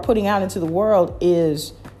that you are putting out into the world,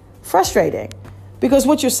 is frustrating, because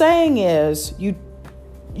what you're saying is you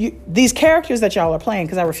these characters that y'all are playing,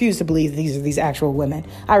 because I refuse to believe these are these actual women.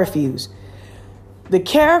 I refuse. The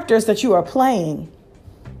characters that you are playing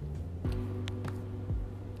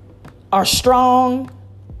are strong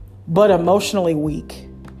but emotionally weak,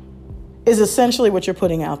 is essentially what you're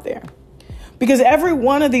putting out there. Because every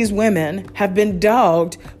one of these women have been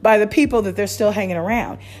dogged by the people that they're still hanging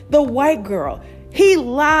around. The white girl, he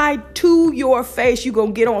lied to your face. You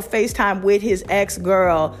gonna get on FaceTime with his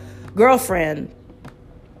girlfriend.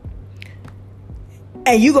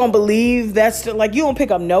 And you gonna believe that's like, you don't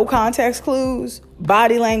pick up no context clues,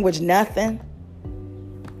 body language, nothing.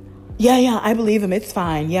 Yeah, I believe him. It's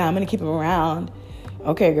fine. Yeah, I'm gonna keep him around.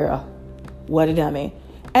 Okay, girl. What a dummy.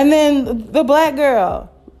 And then the black girl.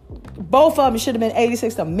 Both of them should have been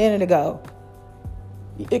 86 a minute ago.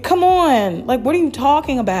 Come on. Like, what are you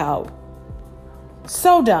talking about?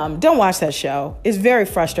 So dumb. Don't watch that show. It's very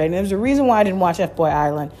frustrating. There's a reason why I didn't watch F-Boy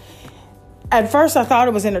Island. At first, I thought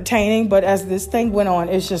it was entertaining, but as this thing went on,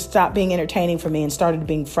 it just stopped being entertaining for me and started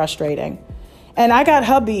being frustrating. And I got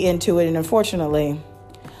hubby into it, and unfortunately,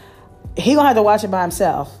 he gonna have to watch it by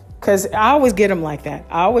himself, because I always get him like that.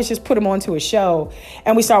 I always just put him onto a show,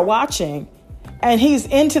 and we start watching. And he's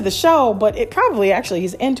into the show, but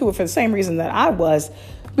he's into it for the same reason that I was,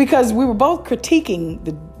 because we were both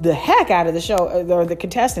critiquing the heck out of the show, or the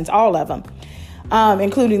contestants, all of them,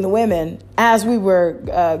 including the women, as we were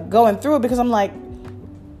going through it, because I'm like,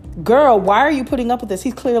 girl, why are you putting up with this?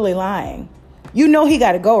 He's clearly lying. You know he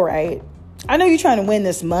got to go, right? I know you're trying to win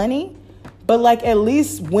this money, but like, at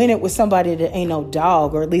least win it with somebody that ain't no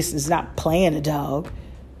dog, or at least is not playing a dog,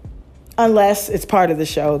 unless it's part of the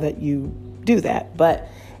show that you do that. But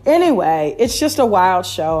anyway, it's just a wild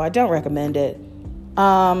show. I don't recommend it.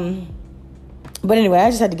 But anyway, I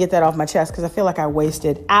just had to get that off my chest, because I feel like I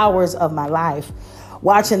wasted hours of my life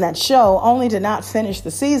watching that show only to not finish the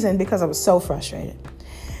season because I was so frustrated.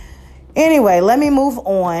 Anyway, let me move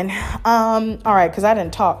on. All right, because I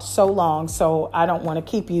didn't talk so long, so I don't want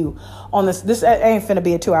to keep you on this. This ain't finna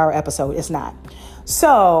be a 2-hour episode. It's not.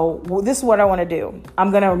 So this is what I want to do. I'm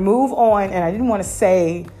going to move on, and I didn't want to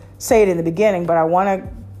say it in the beginning, but I want to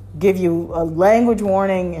give you a language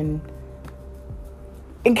warning and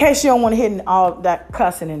in case you don't want to hit all that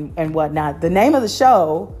cussing and whatnot, the name of the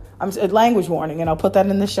show, I'm a language warning, and I'll put that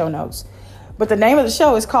in the show notes. But the name of the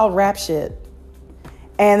show is called Rap Shit.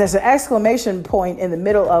 And there's an exclamation point in the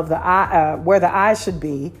middle of the I, where the I should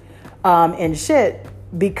be in shit,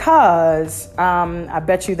 because I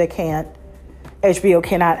bet you HBO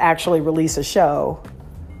cannot actually release a show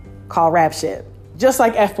called Rap Shit. Just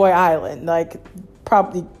like F-Boy Island, like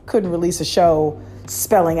probably couldn't release a show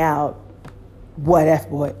spelling out what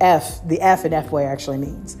the F in F-Boy actually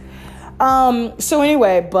means. So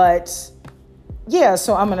anyway, but yeah,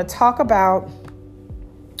 so I'm going to talk about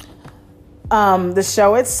the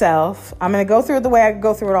show itself. I'm going to go through it the way I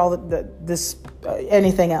go through it all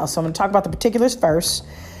anything else. So I'm going to talk about the particulars first.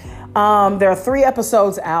 There are 3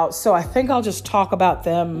 episodes out, so I think I'll just talk about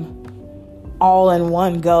them all in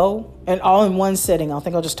one go and all in one sitting. I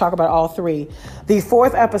think I'll just talk about all 3. The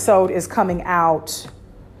 4th episode is coming out.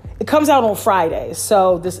 It comes out on Friday.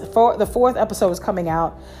 So the 4th episode is coming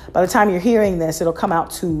out. By the time you're hearing this, it'll come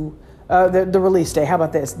out to the release day. How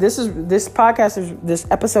about this? This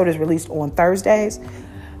episode is released on Thursdays.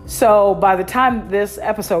 So by the time this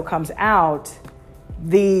episode comes out,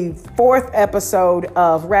 the 4th episode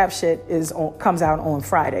of Rap Shit comes out on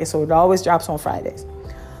Friday. So it always drops on Fridays.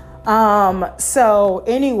 So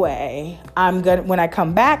anyway, when I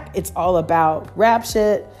come back, it's all about Rap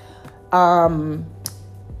Shit, the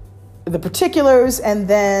particulars, and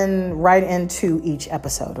then right into each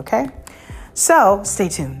episode. Okay. So stay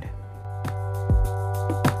tuned.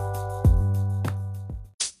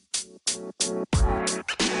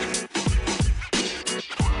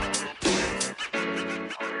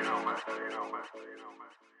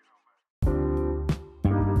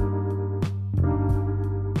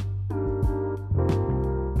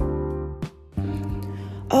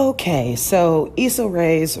 Okay, so Issa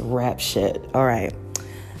Rae's Rap Shit. All right.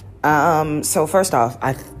 So first off,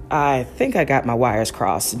 I think I got my wires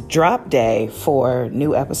crossed. Drop day for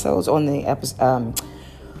new episodes on the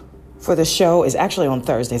for the show is actually on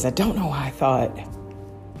Thursdays. I don't know why I thought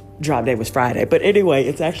drop day was Friday, but anyway,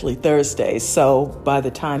 it's actually Thursday. So by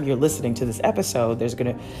the time you're listening to this episode, there's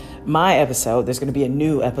gonna be a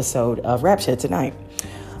new episode of Rap Shit tonight.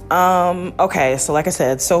 Okay, so like I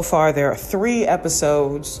said, so far there are 3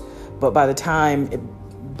 episodes, but by the time it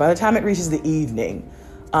reaches the evening,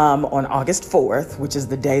 on August 4th, which is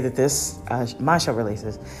the day that this my show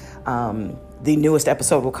releases, the newest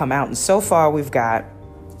episode will come out. And so far we've got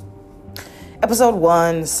episode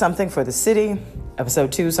 1, Something for the City,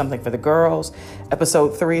 episode 2, Something for the Girls,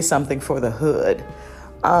 episode 3, Something for the Hood.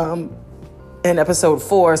 And episode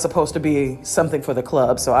 4 is supposed to be Something for the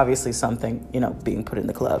Club. So obviously something, being put in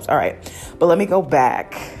the clubs. All right. But let me go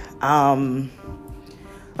back. And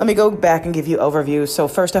give you overview. So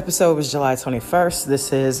first episode was July 21st.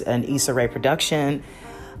 This is an Issa Rae production.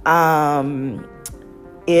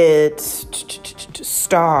 It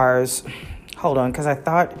stars, hold on, because I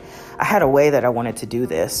thought I had a way that I wanted to do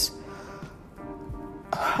this.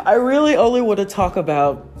 I really only want to talk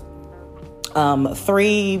about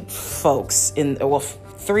 3 folks in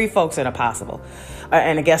a possible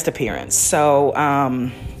and a guest appearance. So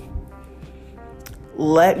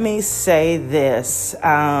let me say this.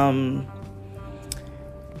 Well,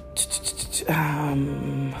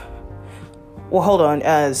 hold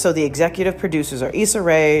on. So the executive producers are Issa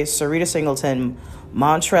Rae, Sarita Singleton,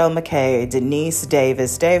 Montrell McKay, Denise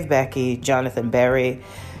Davis, Dave Becky, Jonathan Berry.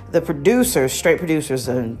 The producers, straight producers,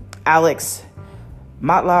 Alex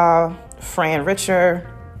Matlaw, Fran Richter,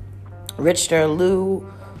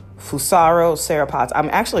 Lou Fusaro, Sarah Potts. I'm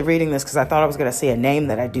actually reading this because I thought I was going to see a name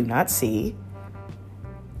that I do not see.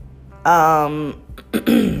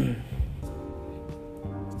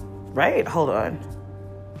 Right? Hold on.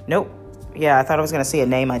 Nope. Yeah, I thought I was going to see a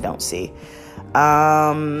name I don't see.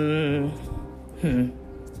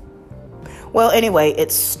 Well, anyway,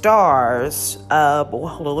 it stars...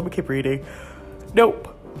 hold on, let me keep reading. Nope.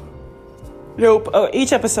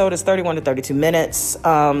 Each episode is 31 to 32 minutes.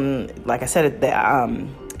 Like I said,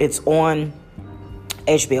 it's on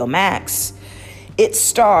HBO Max. It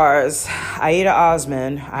stars Aida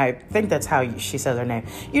Osman. I think that's how she says her name.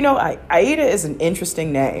 Aida is an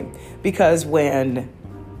interesting name because when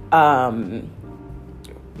a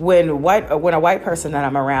white person that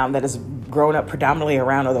I'm around that has grown up predominantly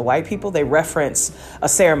around other white people, they reference a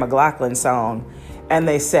Sarah McLachlan song, and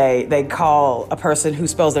they call a person who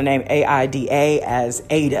spells their name Aida as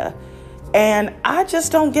Ada, and I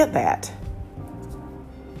just don't get that.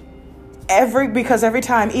 Because every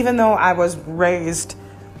time, even though I wasn't raised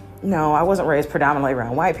predominantly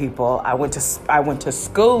around white people. I went to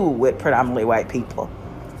school with predominantly white people.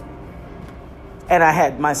 And I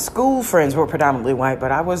had my school friends were predominantly white,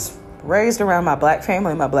 but I was raised around my black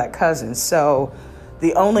family and my black cousins. So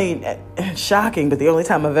the only, shocking, but the only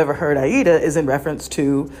time I've ever heard Aida is in reference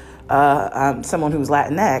to someone who's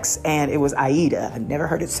Latinx, and it was Aida. I never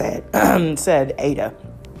heard it said said Ada.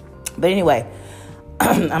 But anyway,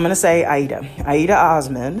 I'm going to say Aida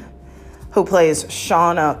Osman, who plays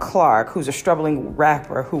Shauna Clark, who's a struggling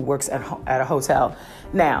rapper who works at a hotel.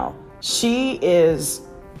 Now, she's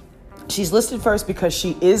listed first because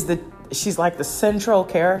she's like the central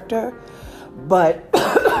character, but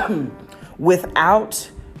without,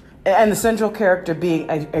 and the central character being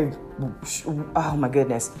oh my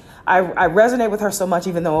goodness. I resonate with her so much,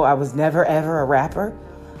 even though I was never ever a rapper.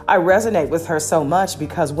 I resonate with her so much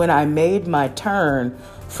because when I made my turn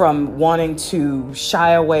from wanting to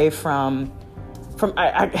shy away from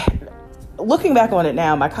looking back on it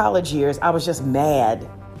now, my college years, I was just mad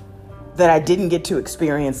that I didn't get to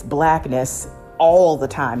experience blackness all the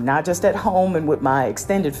time, not just at home and with my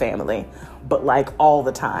extended family, but like all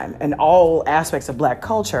the time and all aspects of black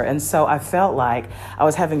culture. And so I felt like I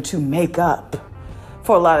was having to make up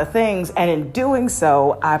for a lot of things. And in doing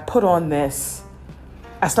so, I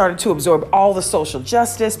started to absorb all the social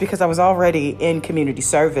justice because I was already in community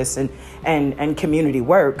service and community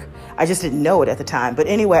work. I just didn't know it at the time. But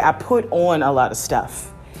anyway, I put on a lot of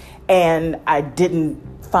stuff, and I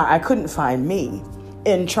couldn't find me.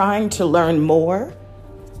 In trying to learn more,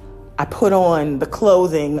 I put on the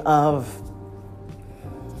clothing of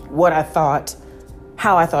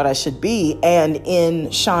how I thought I should be. And in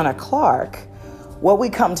Shauna Clark, what we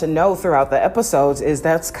come to know throughout the episodes is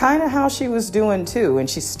that's kind of how she was doing too, and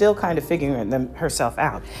she's still kind of figuring herself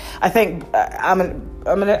out. I think I'm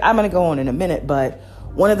gonna go on in a minute, but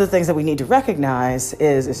one of the things that we need to recognize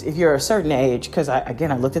is if you're a certain age, because I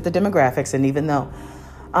looked at the demographics, and even though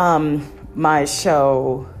my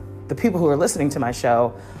show, the people who are listening to my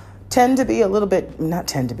show tend to be a little bit, not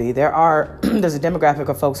tend to be, there's a demographic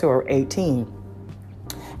of folks who are 18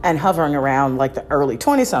 and hovering around like the early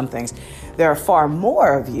 20-somethings. There are far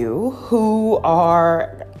more of you who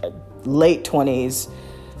are late 20s,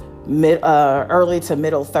 early to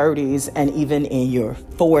middle 30s, and even in your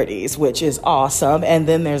 40s, which is awesome. And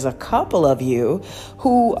then there's a couple of you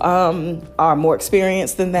who are more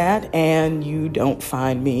experienced than that, and you don't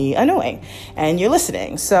find me annoying, and you're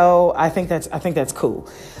listening. So I think that's cool.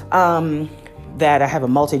 That I have a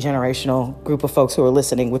multi-generational group of folks who are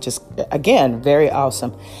listening, which is, again, very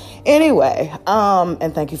awesome. Anyway,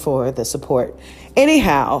 and thank you for the support.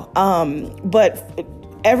 Anyhow, but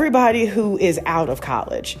everybody who is out of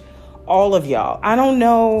college, all of y'all, I don't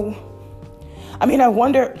know. I mean, I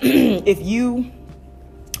wonder if you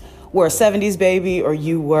were a 70s baby or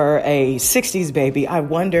you were a 60s baby, I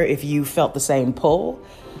wonder if you felt the same pull.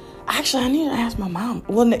 Actually, I need to ask my mom.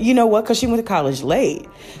 Well, you know what? Because she went to college late.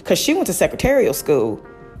 Because she went to secretarial school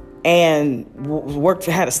and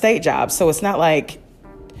had a state job. So it's not like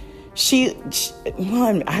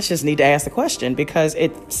I just need to ask the question, because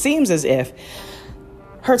it seems as if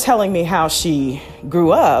her telling me how she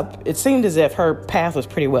grew up, it seemed as if her path was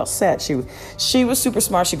pretty well set. She was super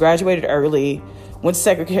smart. She graduated early. Went to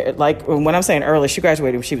secretary, like when I'm saying early, she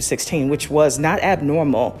graduated when she was 16, which was not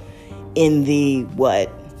abnormal in the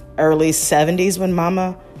early 70s when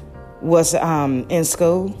Mama was in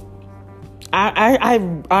school.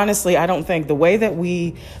 I honestly, I don't think the way that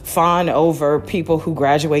we fawn over people who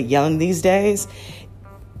graduate young these days,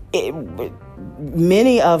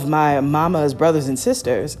 many of my mama's brothers and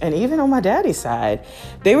sisters, and even on my daddy's side,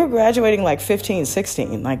 they were graduating like 15,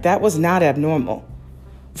 16. Like, that was not abnormal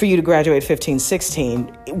for you to graduate 15, 16.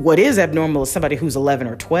 What is abnormal is somebody who's 11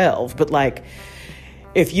 or 12. But like,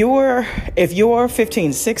 if you're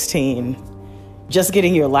 15, 16, just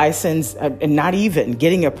getting your license and not even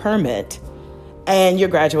getting a permit, and you're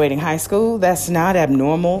graduating high school, that's not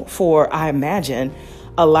abnormal for, I imagine,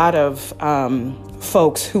 a lot of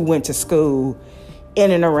folks who went to school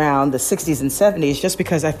in and around the 60s and 70s, just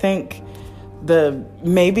because I think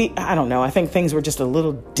I think things were just a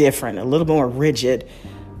little different, a little more rigid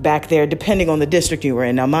back there, depending on the district you were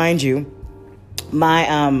in. Now, mind you,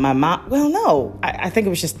 my mom, well, no, I think it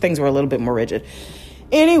was just things were a little bit more rigid.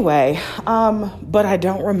 Anyway, but I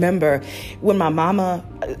don't remember when my mama,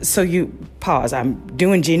 so you pause, I'm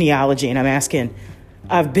doing genealogy and I'm asking,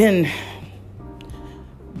 I've been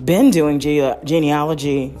doing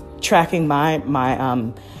genealogy, tracking my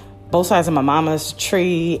both sides of my mama's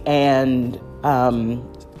tree and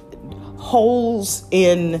holes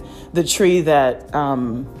in the tree that,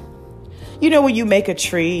 when you make a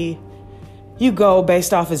tree you go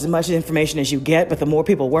based off as much information as you get, but the more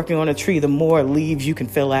people working on a tree, the more leaves you can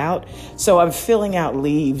fill out. So I'm filling out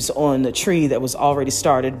leaves on the tree that was already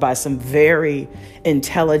started by some very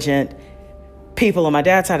intelligent people on my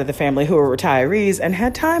dad's side of the family who were retirees and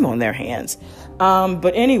had time on their hands. So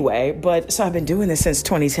I've been doing this since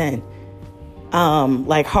 2010.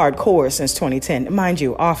 Like hardcore since 2010. Mind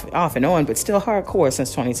you, off and on, but still hardcore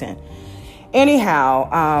since 2010.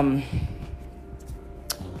 Anyhow,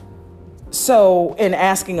 so in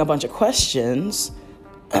asking a bunch of questions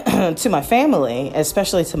to my family,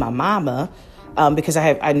 especially to my mama, because I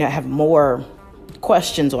have more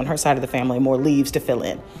questions on her side of the family, more leaves to fill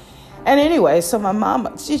in. And anyway, so my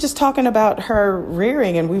mom, she's just talking about her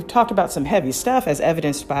rearing, and we've talked about some heavy stuff as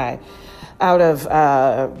evidenced by out of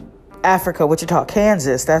Africa, Wichita,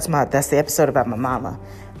 Kansas. That's the episode about my mama.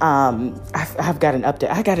 I've got an update.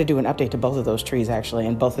 I got to do an update to both of those trees, actually,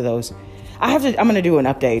 and both of those. I'm going to do an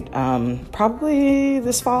update probably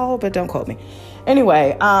this fall, but don't quote me.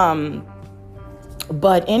 Anyway, and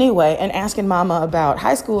asking mama about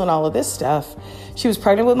high school and all of this stuff. She was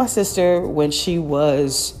pregnant with my sister when she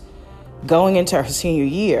was going into her senior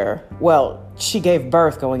year. Well, she gave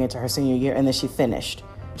birth going into her senior year, and then she finished.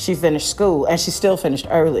 She finished school, and she still finished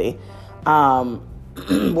early,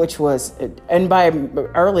 which was, and by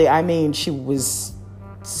early, I mean she was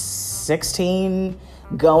 16,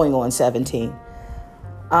 going on 17,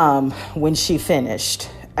 when she finished.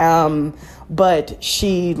 But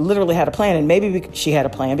she literally had a plan, and maybe she had a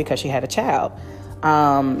plan because she had a child.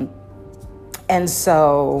 And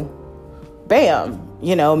so, bam,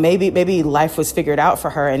 maybe life was figured out for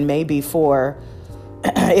her, and maybe for,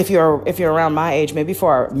 if you're around my age, maybe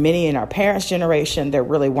for many in our parents' generation, there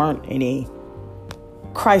really weren't any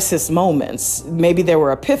crisis moments. Maybe there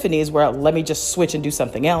were epiphanies where let me just switch and do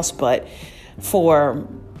something else. But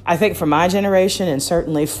I think for my generation, and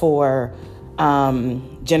certainly for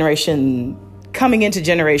generation coming into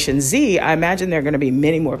Generation Z, I imagine there are going to be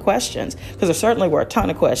many more questions, because there certainly were a ton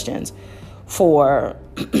of questions for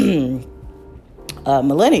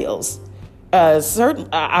millennials. There's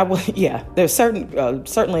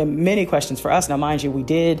certainly many questions for us. Now, mind you,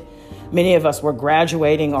 many of us were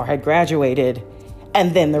graduating or had graduated,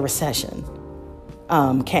 and then the recession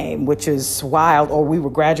came, which is wild, or we were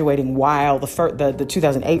graduating while the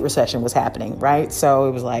 2008 recession was happening, right? So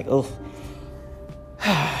it was like, oh,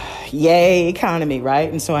 yay, economy, right?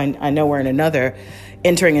 And so I know we're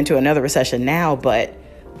entering into another recession now, but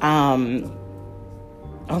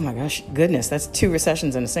oh my gosh, goodness, that's 2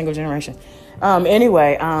 recessions in a single generation. But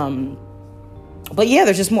yeah,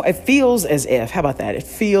 there's just more. It feels as if, how about that? It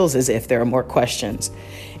feels as if there are more questions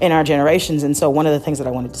in our generations. And so one of the things that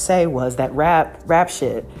I wanted to say was that rap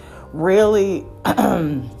shit really,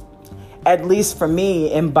 at least for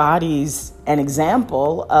me, embodies an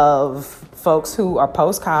example of folks who are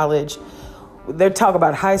post-college. They talk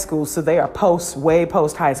about high school, so they are way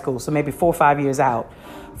post high school, so maybe 4 or 5 years out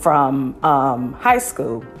from high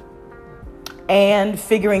school, and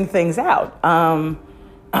figuring things out.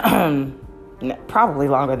 Probably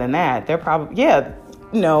longer than that. They're probably,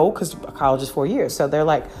 because college is 4 years. So they're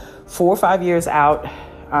like 4 or 5 years out,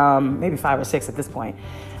 maybe 5 or 6 at this point,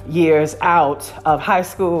 years out of high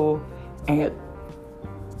school. And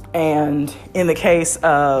in the case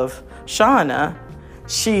of Shauna,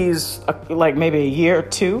 she's like maybe a year or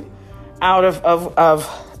 2 out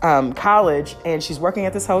of college, and she's working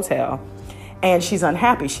at this hotel, and she's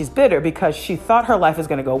unhappy. She's bitter because she thought her life was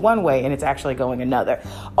going to go one way, and it's actually going another.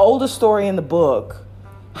 Oldest story in the book.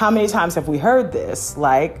 How many times have we heard this?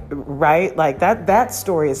 Like, right? Like that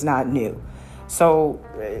story is not new. So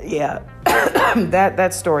yeah,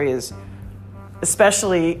 that story is,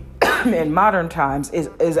 especially in modern times,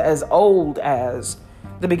 is as old as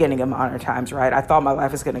the beginning of modern times, right? I thought my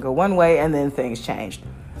life was going to go one way, and then things changed.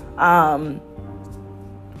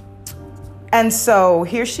 And so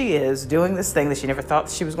here she is doing this thing that she never thought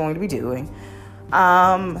she was going to be doing,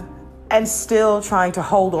 and still trying to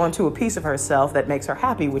hold on to a piece of herself that makes her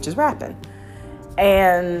happy, which is rapping,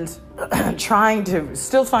 and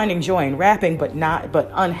still finding joy in rapping, but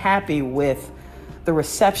unhappy with the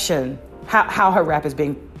reception, how her rap is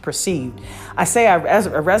being perceived. I say I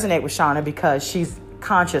resonate with Shauna because she's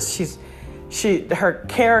conscious. Her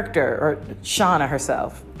character, or Shauna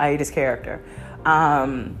herself, Aida's character,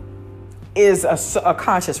 is a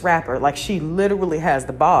conscious rapper. Like, she literally has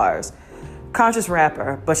the bars. Conscious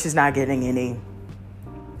rapper, but she's not getting any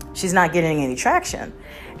traction.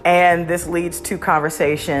 And this leads to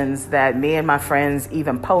conversations that me and my friends,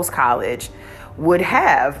 even post-college, would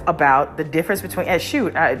have about the difference between,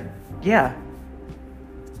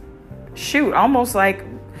 almost like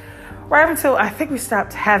right until I think we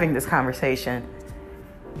stopped having this conversation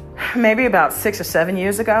maybe about 6 or 7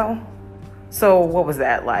 years ago. So what was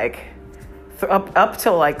that like? Up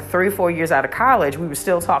till like 3 or 4 years out of college, we were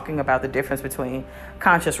still talking about the difference between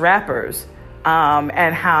conscious rappers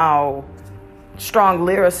and how strong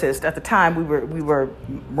lyricists at the time. We were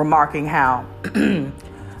remarking how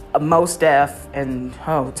Mos Def and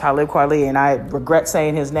Talib Kweli, and I regret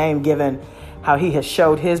saying his name given how he has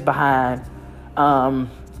showed his behind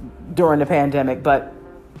during the pandemic,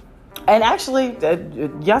 and actually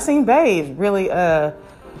Yasin Bey really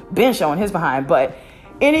been showing his behind. But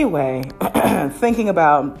anyway, thinking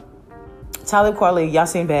about Talib Kweli,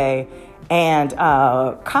 Yasin Bey, and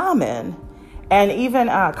Common, and even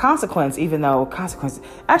Consequence,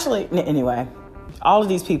 anyway, all of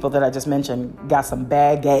these people that I just mentioned got some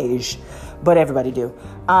baggage, but everybody do.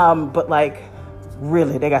 But like,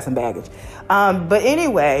 really, they got some baggage. But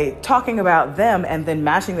anyway, talking about them and then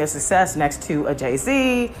matching their success next to a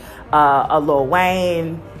Jay-Z, a Lil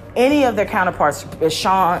Wayne, any of their counterparts,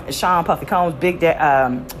 Sean Puffy Combs, Biggie,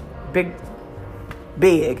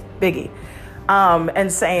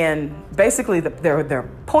 and saying basically their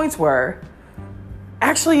points were,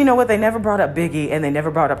 actually, you know what? They never brought up Biggie and they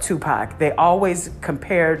never brought up Tupac. They always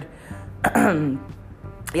compared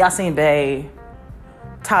Yasin Bey,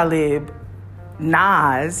 Talib,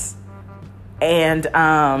 Nas, and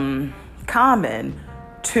Common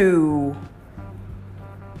to,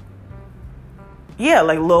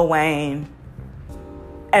 like Lil Wayne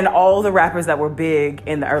and all the rappers that were big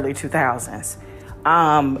in the early 2000s,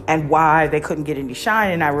 and why they couldn't get any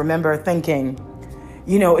shine. And I remember thinking,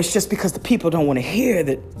 it's just because the people don't want to hear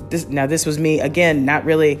that. This was me, again, not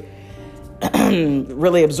really,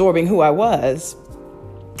 really absorbing who I was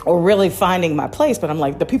or really finding my place. But I'm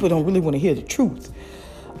like, the people don't really want to hear the truth.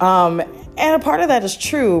 And a part of that is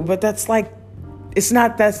true, but that's black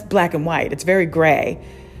and white. It's very gray.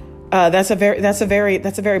 That's a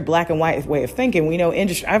very black and white way of thinking. We know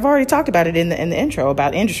industry. I've already talked about it in the intro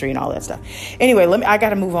about industry and all that stuff. Anyway, I got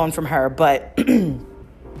to move on from her, but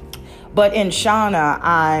but in Shauna,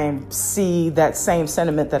 I see that same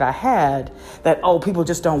sentiment that I had, that people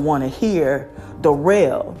just don't want to hear the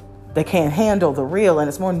real. They can't handle the real, and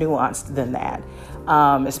it's more nuanced than that.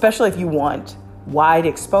 Especially if you want wide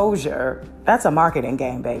exposure, that's a marketing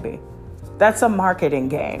game, baby. That's a marketing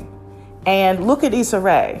game. And look at Issa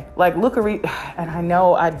Rae. And I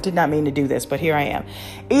know I did not mean to do this, but here I am.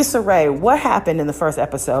 Issa Rae, what happened in the first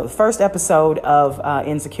episode of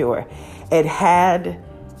Insecure? It had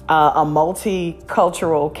a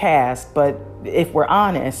multicultural cast, but if we're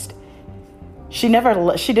honest, she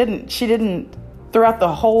didn't throughout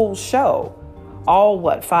the whole show,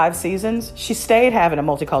 all 5 seasons, she stayed having a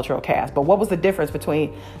multicultural cast. But what was the difference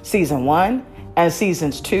between season 1 and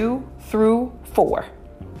seasons 2 through 4?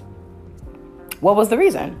 What was the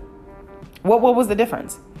reason? What was the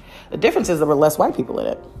difference? The difference is there were less white people in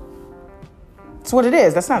it. That's what it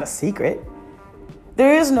is. That's not a secret.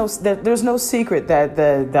 There's no secret that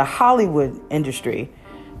the Hollywood industry,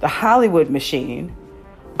 the Hollywood machine,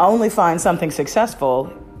 only finds something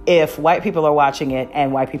successful if white people are watching it,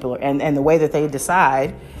 and white people and the way that they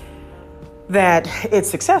decide that it's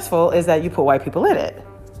successful is that you put white people in it,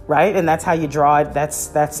 right? And that's how you draw it.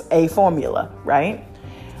 That's a formula, right?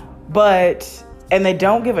 And they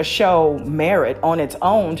don't give a show merit on its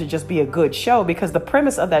own to just be a good show, because the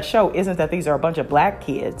premise of that show isn't that these are a bunch of black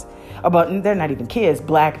kids, but they're not even kids,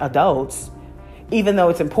 black adults. Even though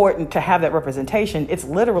it's important to have that representation, it's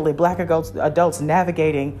literally black adults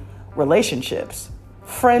navigating relationships,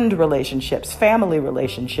 friend relationships, family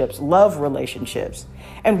relationships, love relationships,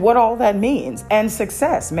 and what all that means, and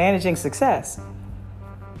success, managing success.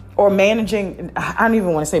 Or managing, I don't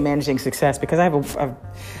even want to say managing success, because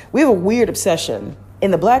we have a weird obsession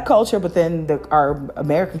in the black culture, but then our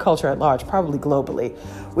American culture at large, probably globally.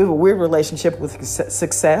 We have a weird relationship with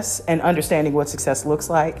success and understanding what success looks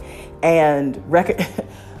like. And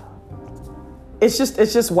it's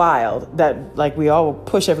just wild that we all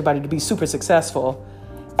push everybody to be super successful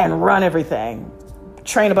and run everything,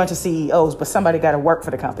 train a bunch of CEOs, but somebody got to work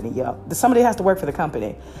for the company. Somebody has to work for the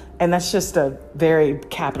company. And that's just a very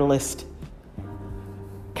capitalistic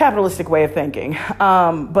way of thinking.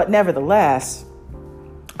 But nevertheless,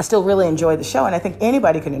 I still really enjoy the show. And I think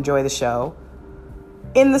anybody can enjoy the show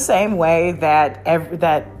in the same way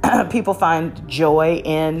that people find joy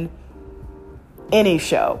in any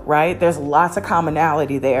show, right? There's lots of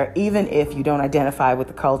commonality there. Even if you don't identify with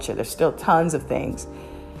the culture, there's still tons of things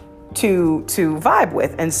to vibe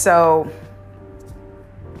with. And so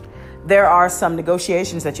there are some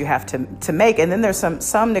negotiations that you have to make, and then there's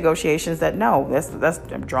some negotiations that no, that's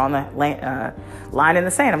I'm drawing the line in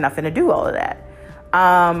the sand. I'm not going to do all of that.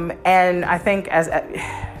 And I think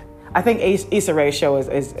Issa Rae's show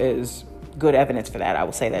is good evidence for that. I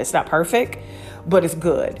will say that it's not perfect, but it's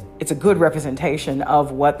good. It's a good representation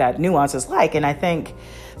of what that nuance is like. And I think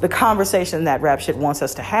the conversation that Rap Shit wants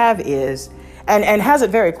us to have is, and has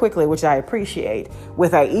it very quickly, which I appreciate,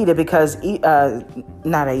 with Aida, because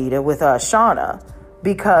not Aida, with Shauna,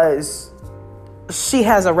 because she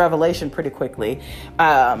has a revelation pretty quickly.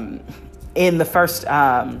 In the first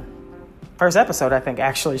episode, I think,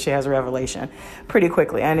 actually, she has a revelation pretty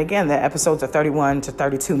quickly. And again, the episodes are 31 to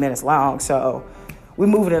 32 minutes long, so we're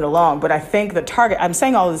moving it along. But I think I'm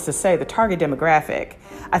saying all this to say the target demographic,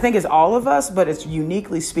 I think, is all of us, but it's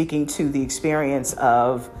uniquely speaking to the experience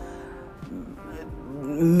of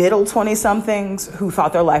middle 20-somethings who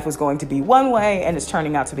thought their life was going to be one way and it's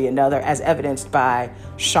turning out to be another, as evidenced by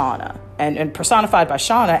Shauna and personified by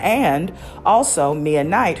Shauna, and also Mia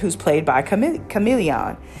Knight, who's played by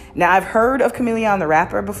Chameleon. Now, I've heard of Chameleon the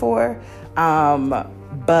rapper before,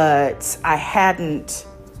 but I hadn't.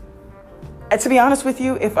 To be honest with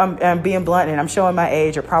you, if I'm being blunt and I'm showing my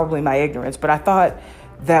age or probably my ignorance, but I thought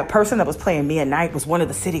that person that was playing Mia Knight was one of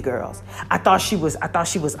the City Girls. I thought she was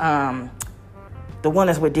the one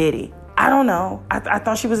that's with Diddy. I don't know. I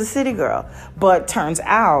thought she was a City Girl, but turns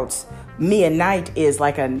out Mia Knight is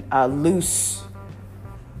like a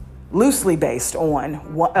loosely based on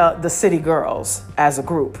the City Girls as a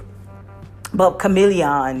group. But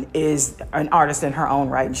Chameleon is an artist in her own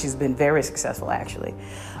right, and she's been very successful, actually.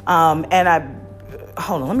 Hold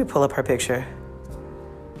on, let me pull up her picture.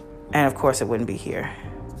 And of course, it wouldn't be here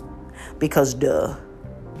because duh.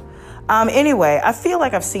 Anyway, I feel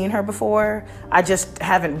like I've seen her before. I just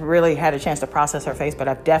haven't really had a chance to process her face, but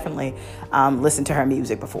I've definitely listened to her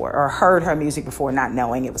music before or heard her music before, not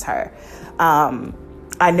knowing it was her.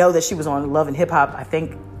 I know that she was on Love and Hip Hop, I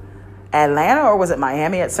think Atlanta, or was it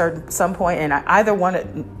Miami at some point? And it had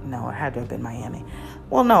to have been Miami.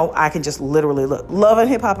 Well, no, I can just literally look. Love and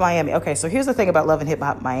Hip Hop Miami. Okay, so here's the thing about Love and Hip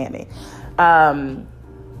Hop Miami.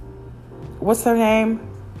 What's their name?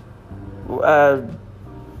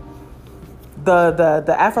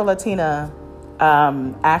 The Afro-Latina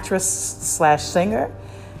actress / singer,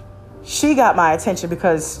 she got my attention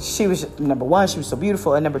because she was, number one, she was so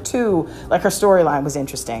beautiful, and number two, like, her storyline was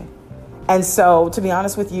interesting. And so, to be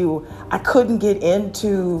honest with you, I couldn't get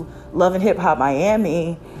into Love and Hip Hop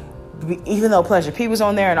Miami, even though Pleasure P was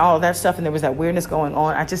on there and all of that stuff, and there was that weirdness going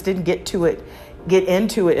on. I just didn't get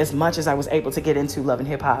into it as much as I was able to get into Love and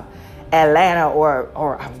Hip Hop Atlanta,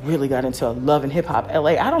 or I really got into Love and Hip Hop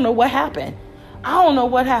LA. I don't know what happened.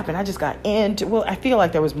 I just got into, well, I feel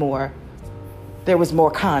like there was more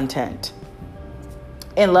content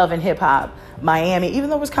in Love and Hip Hop Miami, even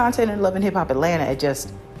though there was content in Love and Hip Hop Atlanta.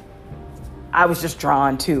 I was just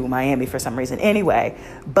drawn to Miami for some reason. Anyway,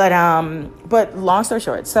 but long story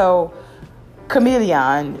short, so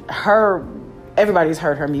Chameleon, everybody's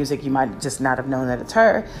heard her music. You might just not have known that it's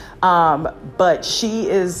her. But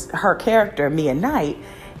her character, Mia Knight,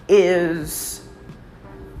 she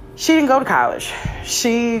didn't go to college.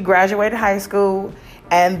 She graduated high school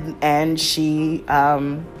and she,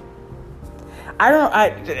 hold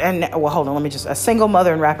on, a single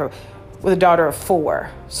mother and rapper with a daughter of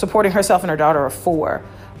 4, supporting herself and her daughter of 4.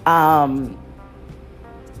 And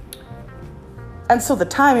so the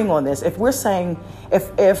timing on this, if we're saying,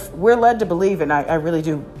 if we're led to believe, and I really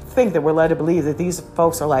do think that we're led to believe that these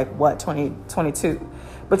folks are like, 22,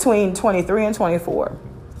 between 23 and 24,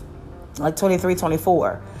 like 23,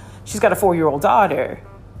 24. She's got a 4-year-old daughter.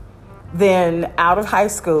 Then out of high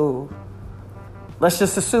school, let's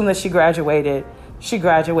just assume that she graduated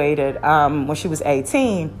when she was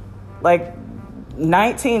 18, like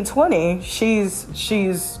 19, 20,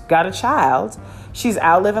 she's got a child. She's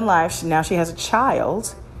out living life. Now she has a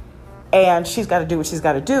child, and she's got to do what she's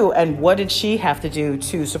got to do. And what did she have to do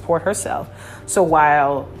to support herself? So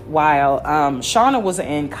while Shauna was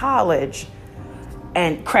in college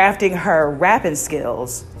and crafting her rapping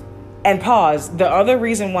skills, and pause, the other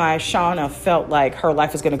reason why Shauna felt like her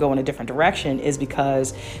life was going to go in a different direction is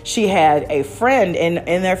because she had a friend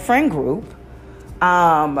in their friend group.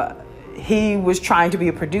 He was trying to be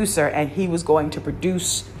a producer, and he was going to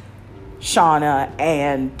produce Shauna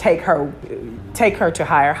and take her to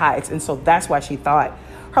higher heights. And so that's why she thought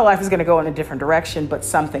her life was going to go in a different direction. But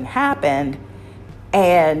something happened,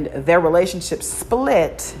 and their relationship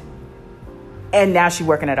split, and now she's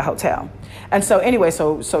working at a hotel. And so anyway,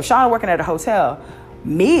 so Shauna working at a hotel,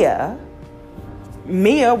 Mia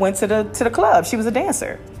went to the club. She was a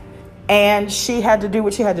dancer. And she had to do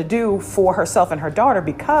what she had to do for herself and her daughter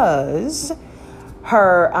because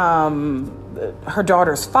her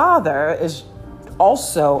daughter's father is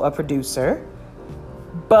also a producer,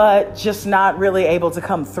 but just not really able to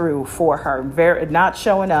come through for her. Not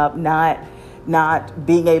showing up, not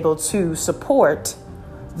being able to support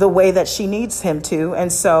the way that she needs him to.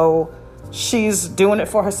 And so she's doing it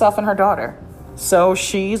for herself and her daughter. So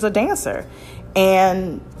she's a dancer,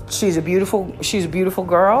 and she's a beautiful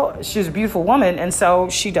girl. She's a beautiful woman. And so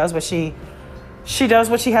she does what she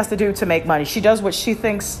has to do to make money. She does what she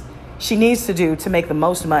thinks she needs to do to make the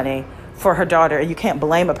most money for her daughter. And you can't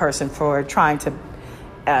blame a person for trying to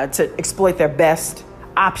exploit their best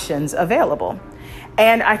options available.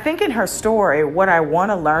 And I think in her story, what I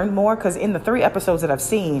want to learn more, because in the 3 episodes that I've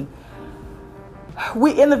seen,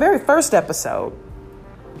 in the very first episode,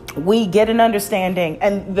 we get an understanding,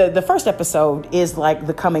 and the first episode is like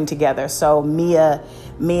the coming together. So Mia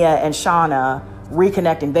and Shauna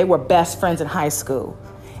reconnecting. They were best friends in high school.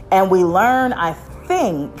 And we learn, I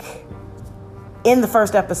think, in the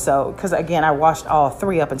first episode, because again, I watched all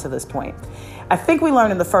 3 up until this point. I think we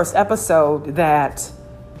learned in the first episode that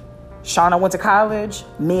Shauna went to college,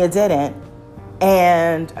 Mia didn't.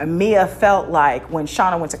 And Mia felt like when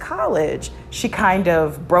Shauna went to college, she kind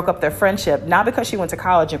of broke up their friendship, not because she went to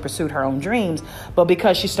college and pursued her own dreams, but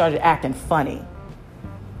because she started acting funny.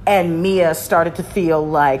 And Mia started to feel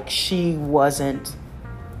like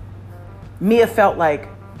Mia felt like,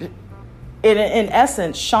 in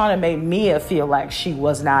essence, Shauna made Mia feel like she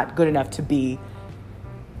was not good enough to be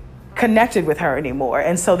connected with her anymore.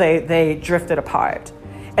 And so they drifted apart.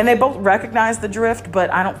 And they both recognized the drift, but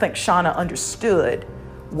I don't think Shauna understood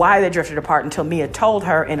why they drifted apart until Mia told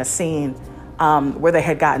her in a scene where they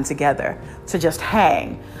had gotten together to just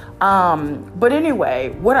hang. But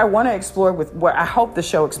anyway, what I want to explore what I hope the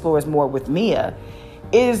show explores more with Mia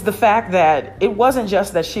is the fact that it wasn't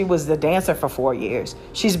just that she was the dancer for 4 years.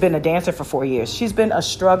 She's been a dancer for 4 years. She's been a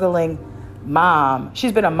struggling mom.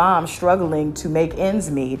 She's been a mom struggling to make ends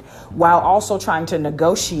meet while also trying to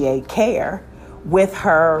negotiate care with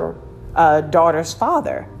her daughter's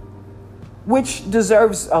father, which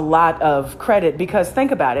deserves a lot of credit, because think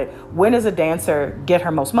about it. When does a dancer get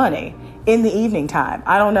her most money? In the evening time.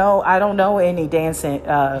 I don't know any dancing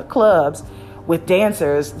clubs with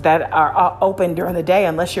dancers that are open during the day,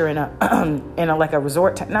 unless you're in a like a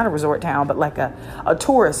resort, not a resort town, but like a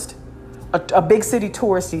tourist, a big city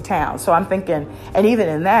touristy town. So I'm thinking, and even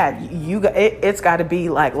in that, it's got to be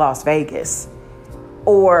like Las Vegas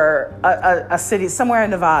or a city somewhere in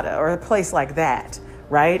Nevada or a place like that,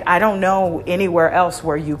 right? I don't know anywhere else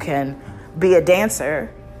where you can be a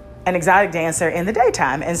dancer, an exotic dancer in the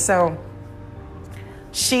daytime. And so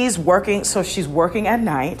she's working at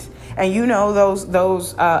night, and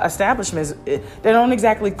those establishments, they don't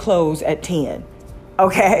exactly close at 10.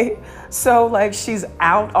 Okay. So like she's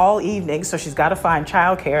out all evening. So she's got to find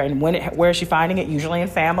childcare. And where is she finding it? Usually in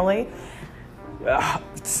family.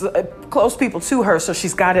 Close people to her. So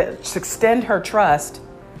she's got to extend her trust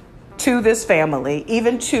to this family,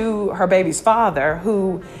 even to her baby's father,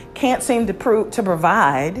 who can't seem to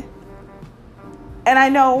provide. And I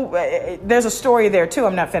know there's a story there too.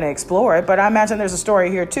 I'm not going to explore it, but I imagine there's a story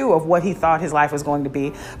here too of what he thought his life was going to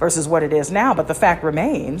be versus what it is now. But the fact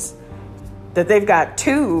remains that they've got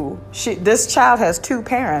this child has 2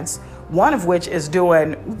 parents, one of which is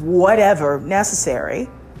doing whatever necessary.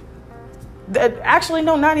 Actually,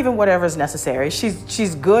 no, not even whatever is necessary.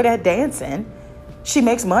 She's good at dancing. She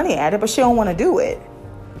makes money at it, but she don't want to do it.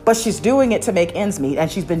 But she's doing it to make ends meet,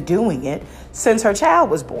 and she's been doing it since her child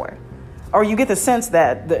was born. Or you get the sense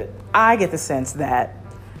I get the sense that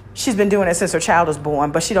she's been doing it since her child was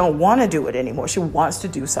born, but she don't want to do it anymore. She wants to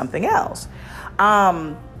do something else.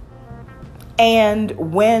 And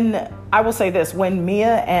when I will say this, when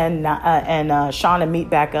Mia and Shauna meet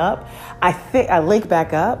back up, I link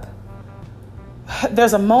back up.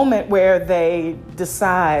 There's a moment where they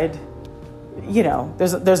decide,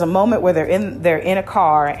 there's a moment where they're in a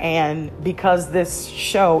car, and because this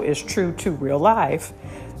show is true to real life,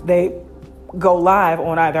 they go live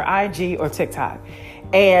on either IG or TikTok,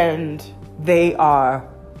 and they are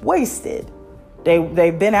wasted.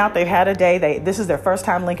 They've been out, they've had a day. This is their first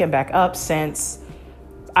time linking back up since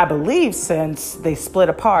they split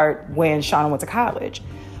apart when Shauna went to college.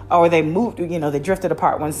 Or they moved, they drifted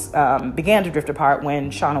apart began to drift apart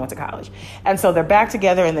when Shauna went to college. And so they're back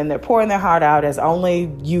together, and then they're pouring their heart out as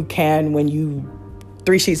only you can when you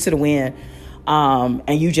 3 sheets to the wind,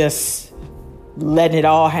 and you just letting it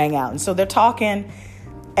all hang out. And so they're talking,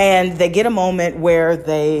 and they get a moment where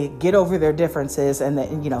they get over their differences, and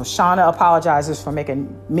Shauna apologizes for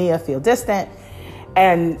making Mia feel distant.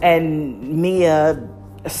 and Mia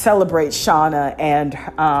celebrates Shauna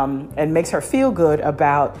and makes her feel good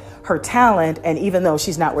about her talent. And even though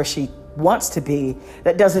she's not where she wants to be,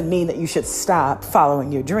 that doesn't mean that you should stop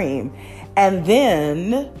following your dream. And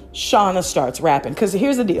then Shauna starts rapping. Because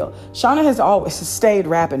here's the deal. Shauna has always stayed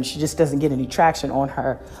rapping. She just doesn't get any traction on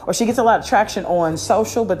her. Or she gets a lot of traction on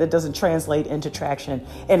social, but that doesn't translate into traction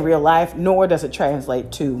in real life, nor does it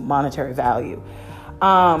translate to monetary value.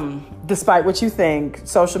 Despite what you think,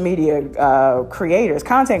 social media creators,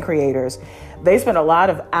 content creators, they spend a lot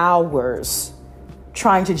of hours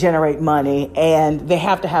trying to generate money, and they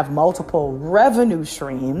have to have multiple revenue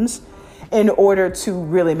streams in order to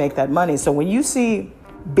really make that money. So when you see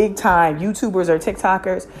big time YouTubers or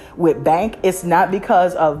TikTokers with bank, it's not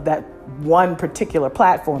because of that one particular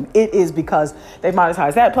platform. It is because they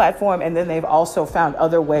monetize that platform, and then they've also found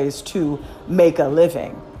other ways to make a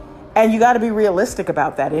living. And you got to be realistic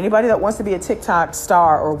about that. Anybody that wants to be a TikTok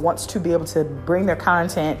star or wants to be able to bring their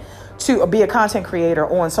content to be a content creator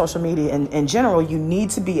on social media in general, you need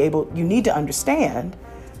to understand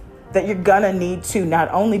that you're gonna need to not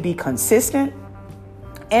only be consistent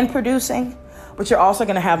in producing, but you're also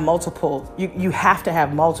gonna have you have to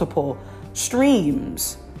have multiple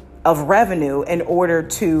streams of revenue in order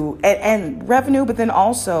to, and revenue, but then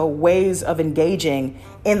also ways of engaging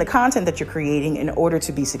in the content that you're creating in order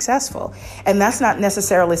to be successful. And that's not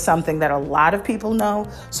necessarily something that a lot of people know.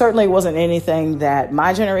 Certainly wasn't anything that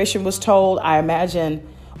my generation was told, I imagine,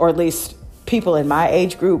 or at least people in my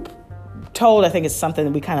age group told. I think it's something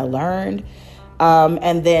that we kind of learned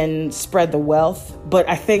and then spread the wealth. But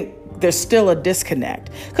I think there's still a disconnect,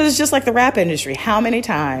 because it's just like the rap industry. How many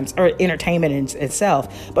times, or entertainment in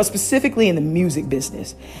itself, but specifically in the music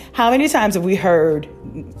business, how many times have we heard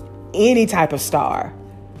any type of star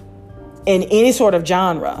in any sort of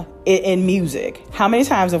genre in music? How many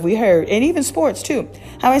times have we heard, and even sports too,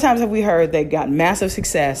 how many times have we heard they got massive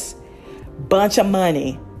success, bunch of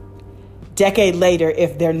money, decade later,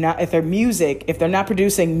 if they're not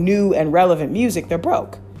producing new and relevant music, they're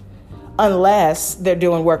broke, unless they're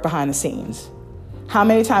doing work behind the scenes. How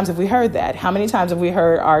many times have we heard that? How many times have we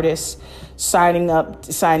heard artists signing up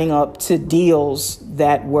to deals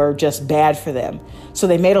that were just bad for them? So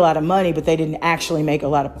they made a lot of money, but they didn't actually make a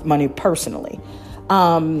lot of money personally.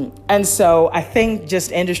 And so I think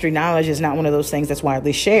just industry knowledge is not one of those things that's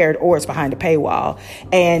widely shared, or it's behind a paywall.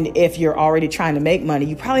 And if you're already trying to make money,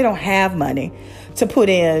 you probably don't have money to put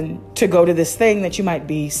in to go to this thing that you might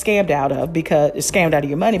be scammed out of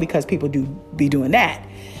your money, because people do be doing that.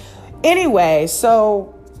 Anyway,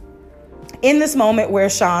 so in this moment where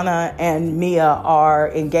Shauna and Mia are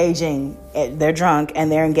engaging, they're drunk and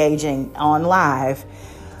they're engaging on live,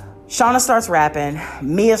 Shauna starts rapping.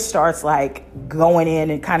 Mia starts like going in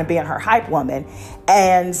and kind of being her hype woman.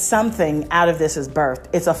 And something out of this is birthed.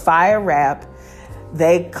 It's a fire rap.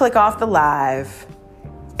 They click off the live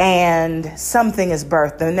and something is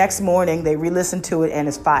birthed. The next morning they re-listen to it and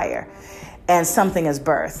it's fire. And something is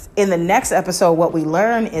birthed. In the next episode, what we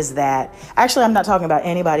learn is that, actually, I'm not talking about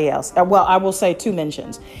anybody else. Well, I will say two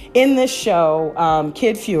mentions. In this show,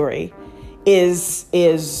 Kid Fury is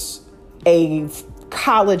a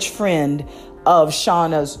college friend of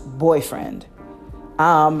Shauna's boyfriend.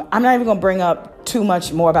 I'm not even going to bring up too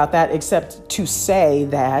much more about that, except to say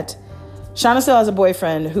that Shauna still has a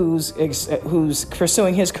boyfriend who's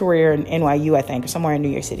pursuing his career in NYU, I think, or somewhere in New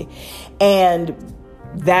York City. And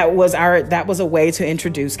that was a way to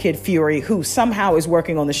introduce Kid Fury, who somehow is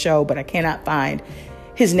working on the show, but I cannot find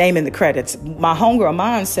his name in the credits. My homegirl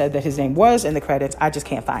Amon said that his name was in the credits. I just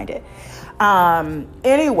can't find it.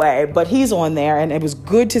 Anyway, but he's on there, and it was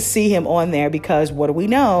good to see him on there, because what do we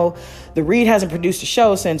know? The Reed hasn't produced a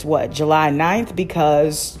show since July 9th,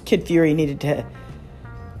 because Kid Fury needed to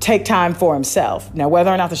take time for himself. Now,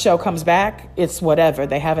 whether or not the show comes back, it's whatever.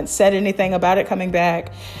 They haven't said anything about it coming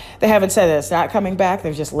back. They haven't said that it's not coming back.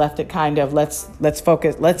 They've just left it kind of, let's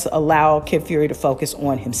focus. Let's allow Kid Fury to focus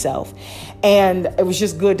on himself. And it was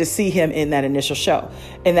just good to see him in that initial show.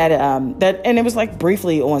 And and it was like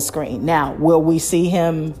briefly on screen. Now, will we see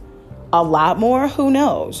him a lot more? Who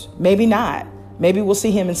knows? Maybe not. Maybe we'll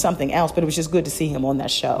see him in something else, but it was just good to see him on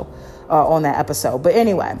that show, on that episode. But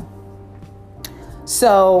anyway,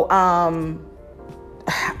 so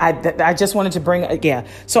I just wanted to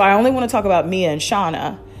so I only want to talk about Mia and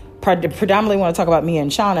Shauna, predominantly want to talk about Mia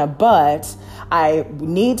and Shauna, but I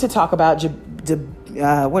need to talk about Jaboukie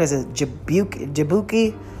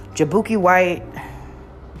White.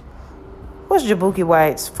 What's Jaboukie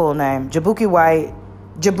White's full name? Jaboukie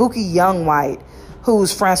Young White,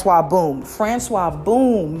 who's Francois Boom. Francois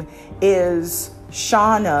Boom is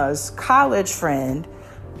Shauna's college friend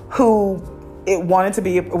who it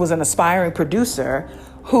was an aspiring producer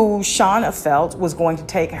who Shauna felt was going to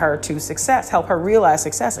take her to success, help her realize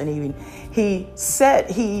success. And even he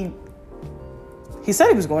said he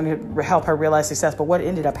was going to help her realize success. But what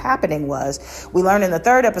ended up happening was, we learned in the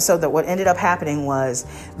third episode that what ended up happening was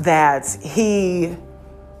that he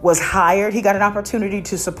was hired. He got an opportunity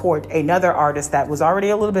to support another artist that was already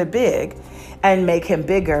a little bit big and make him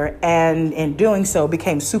bigger. And in doing so,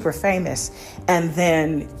 became super famous. And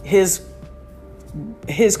then his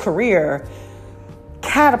career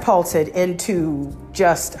catapulted into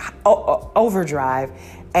just overdrive,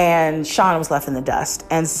 and Shauna was left in the dust.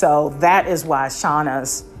 And so that is why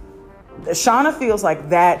Shauna feels like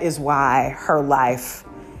that is why her life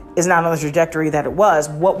is not on the trajectory that it was.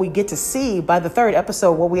 What we get to see by the third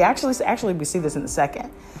episode, what we actually we see this in the second,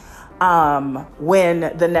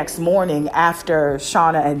 when the next morning after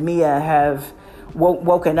Shauna and Mia have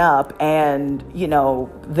woken up and, you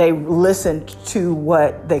know, they listened to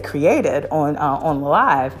what they created on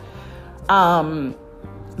live,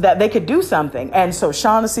 that they could do something. And so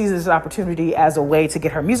Shauna sees this opportunity as a way to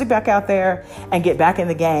get her music back out there and get back in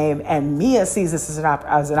the game. And Mia sees this as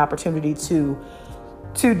an opportunity to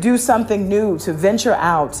do something new, to venture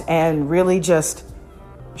out and really just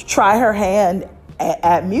try her hand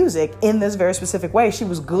at music in this very specific way. She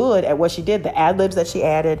was good at what she did. The ad-libs that she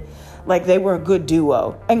added, like, they were a good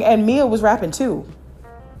duo. And Mia was rapping too,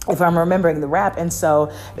 if I'm remembering the rap. And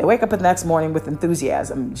so they wake up the next morning with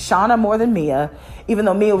enthusiasm. Shauna more than Mia. Even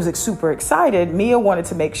though Mia was super excited, Mia wanted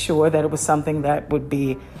to make sure that it was something that would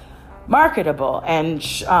be marketable. And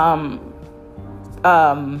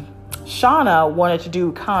Shauna wanted to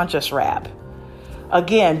do conscious rap.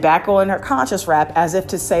 Again, back on her conscious rap, as if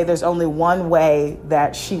to say there's only one way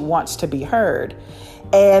that she wants to be heard.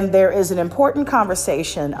 And there is an important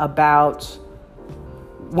conversation about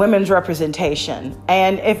women's representation.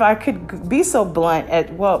 And if I could be so blunt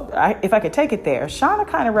if I could take it there, Shauna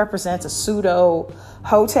kind of represents a pseudo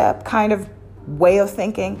Hotep kind of way of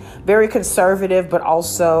thinking, very conservative, but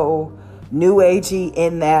also new agey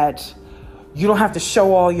in that you don't have to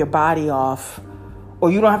show all your body off,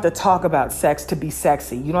 or you don't have to talk about sex to be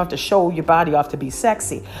sexy. You don't have to show your body off to be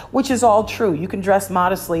sexy, which is all true. You can dress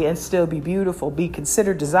modestly and still be beautiful, be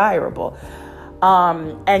considered desirable.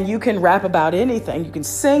 And you can rap about anything. You can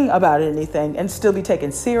sing about anything and still be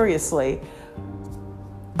taken seriously.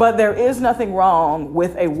 But there is nothing wrong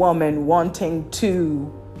with a woman wanting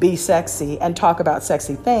to be sexy and talk about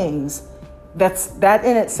sexy things. That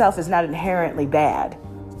in itself is not inherently bad.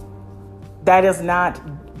 That is not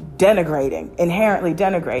denigrating, inherently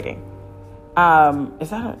denigrating. Is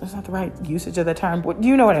that the right usage of the term?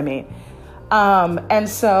 You know what I mean? And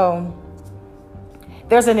so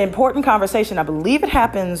there's an important conversation. I believe it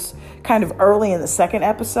happens kind of early in the second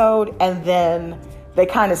episode, and then they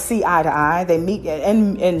kind of see eye to eye. They meet,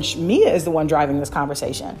 and Mia is the one driving this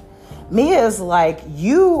conversation. Mia is like,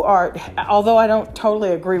 although I don't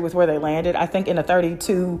totally agree with where they landed, I think in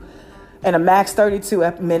a max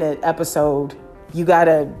 32 minute episode, you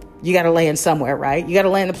gotta land somewhere, right? You gotta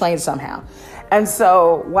land the plane somehow. And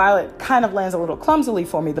so while it kind of lands a little clumsily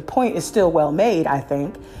for me, the point is still well made, I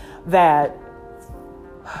think, that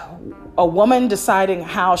a woman deciding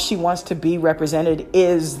how she wants to be represented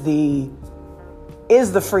is the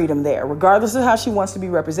freedom there. Regardless of how she wants to be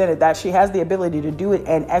represented, that she has the ability to do it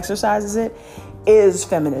and exercises it is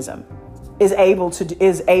feminism. Is able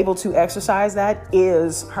to exercise that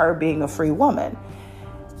is her being a free woman.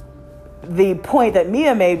 The point that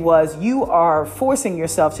Mia made was, you are forcing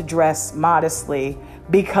yourself to dress modestly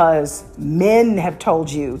because men have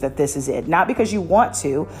told you that this is it. Not because you want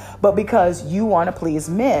to, but because you want to please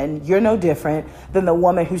men. You're no different than the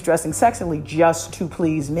woman who's dressing sexily just to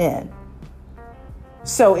please men.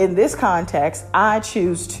 So in this context,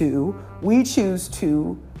 we choose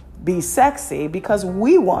to be sexy because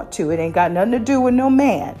we want to. It ain't got nothing to do with no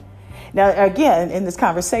man. Now, again, in this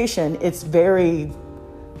conversation, it's very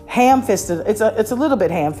ham-fisted. It's a little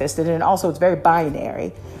bit ham-fisted, and also it's very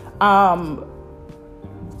binary.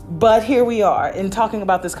 But here we are in talking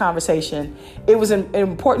about this conversation. It was an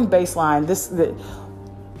important baseline.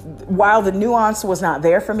 While the nuance was not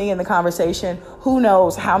there for me in the conversation, who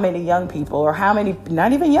knows how many young people, or how many,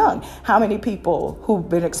 not even young, how many people who've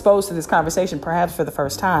been exposed to this conversation, perhaps for the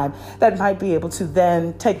first time, that might be able to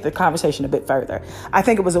then take the conversation a bit further. I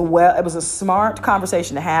think it was a smart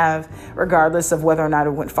conversation to have, regardless of whether or not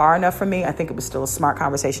it went far enough for me. I think it was still a smart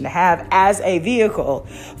conversation to have as a vehicle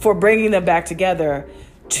for bringing them back together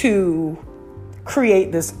to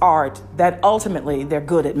create this art that ultimately they're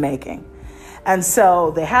good at making. And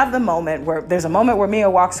so they have there's a moment where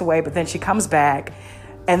Mia walks away, but then she comes back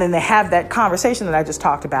And then they have that conversation that I just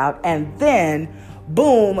talked about. And then,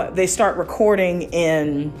 boom, they start recording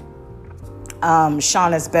in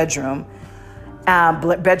Shauna's bedroom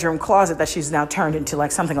closet that she's now turned into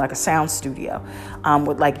like something like a sound studio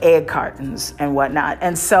with like egg cartons and whatnot.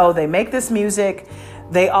 And so they make this music.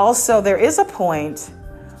 There is a point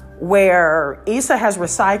where Issa has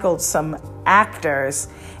recycled some actors,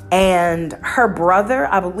 and her brother,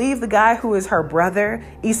 I believe the guy who is her brother,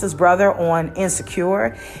 Issa's brother on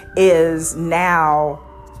Insecure, is now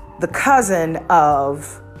the cousin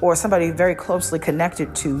of, or somebody very closely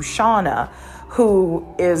connected to Shauna, who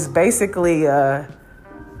is basically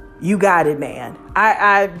you got it, man.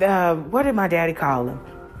 What did my daddy call him?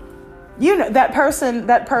 You know, that person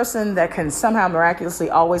that can somehow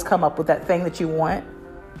miraculously always come up with that thing that you want.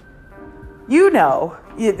 You know,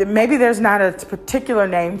 maybe there's not a particular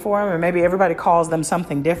name for him, or maybe everybody calls them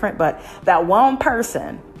something different, but that one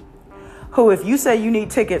person who, if you say you need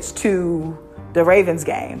tickets to the Ravens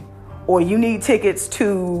game, or you need tickets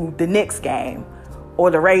to the Knicks game,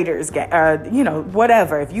 or the Raiders game, you know,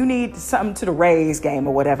 whatever, if you need something to the Rays game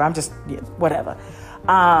or whatever, whatever,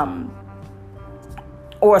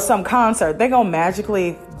 or some concert, they're going to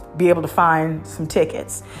magically be able to find some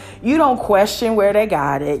tickets. You don't question where they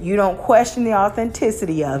got it. You don't question the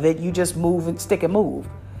authenticity of it. You just move and stick and move.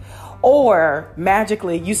 Or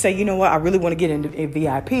magically you say, you know what, I really want to get into a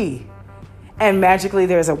VIP. And magically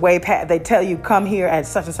there's a way past. They tell you come here at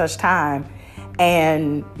such and such time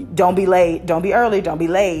and don't be late, don't be early, don't be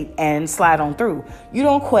late, and slide on through. You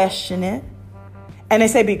don't question it. And they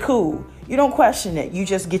say be cool. You don't question it. You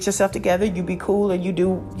just get yourself together, you be cool, and you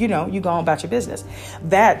do, you know, you go on about your business.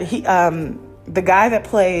 The guy that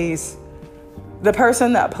plays, the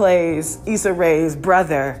person that plays Issa Rae's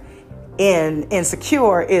brother in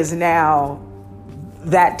Insecure is now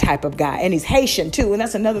that type of guy. And he's Haitian too. And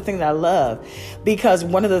that's another thing that I love, because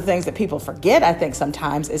one of the things that people forget, I think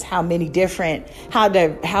sometimes, is how many different,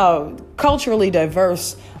 how culturally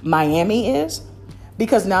diverse Miami is.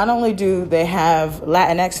 Because not only do they have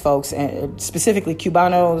Latinx folks, and specifically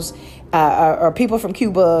Cubanos, or people from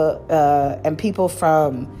Cuba, and people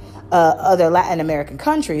from other Latin American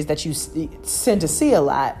countries that you tend to see a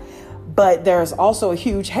lot, but there's also a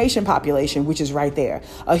huge Haitian population, which is right there,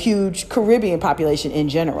 a huge Caribbean population in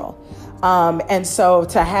general. And so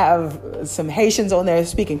to have some Haitians on there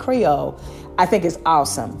speaking Creole, I think is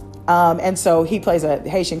awesome. And so he plays a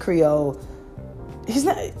Haitian Creole. He's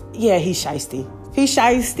shiesty. He's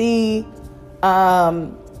shiesty,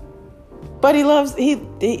 but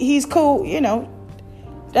he's cool, you know.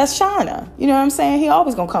 That's Shauna. You know what I'm saying? He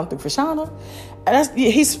always gonna come through for Shauna. And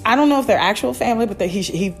I don't know if they're actual family, but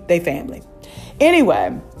they family.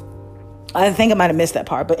 Anyway, I think I might have missed that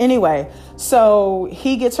part. But anyway, so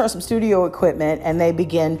he gets her some studio equipment and they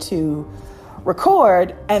begin to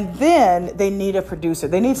record, and then they need a producer.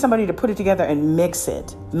 They need somebody to put it together and mix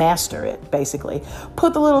it, master it, basically.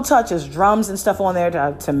 Put the little touches, drums and stuff on there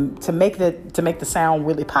to make the sound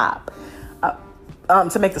really pop,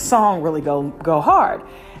 to make the song really go hard.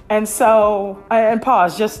 And so, and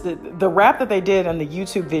pause, just the rap that they did on the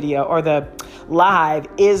YouTube video or the live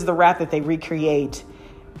is the rap that they recreate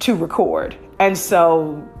to record. And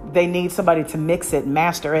so they need somebody to mix it,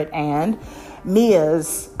 master it, and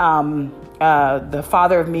Mia's the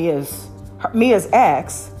father of Mia's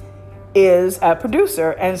ex is a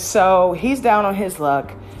producer, and so he's down on his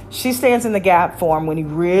luck. She stands in the gap for him when he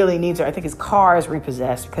really needs her. I think his car is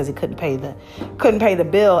repossessed because he couldn't pay the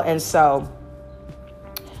bill, and so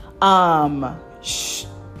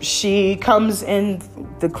she comes in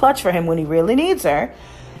the clutch for him when he really needs her,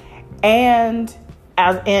 and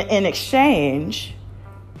in exchange,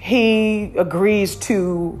 he agrees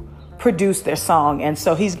to produce their song. And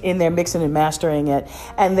so he's in there mixing and mastering it,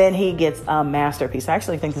 and then he gets a masterpiece. I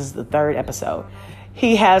actually think this is the third episode.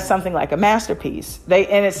 He has something like a masterpiece.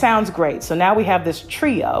 And it sounds great. So now we have this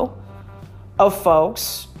trio of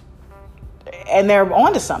folks, and they're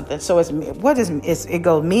onto something. So it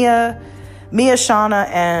goes Mia, Shauna,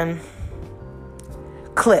 and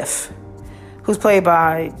Cliff, who's played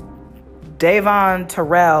by Davon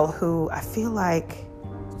Terrell, who I feel like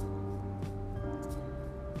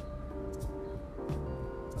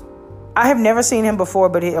I have never seen him before,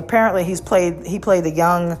 but he played the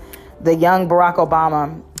young Barack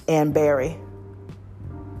Obama in Barry,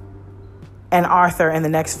 and Arthur in the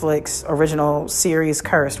Netflix original series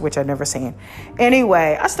Cursed, which I've never seen.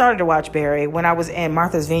 Anyway, I started to watch Barry when I was in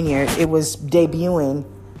Martha's Vineyard. It was debuting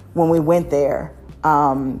when we went there.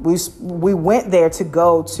 We went there to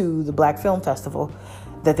go to the Black Film Festival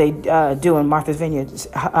that they do in Martha's Vineyard.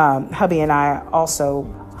 Hubby and I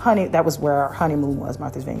also, that was where our honeymoon was,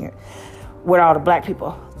 Martha's Vineyard. with all the black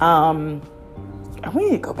people. We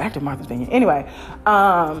need to go back to Martha's Vineyard. Anyway,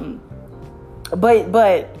 but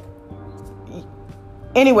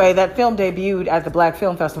anyway, that film debuted at the Black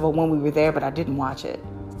Film Festival when we were there, but I didn't watch it.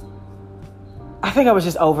 I think I was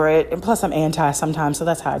just over it, and plus I'm anti sometimes, so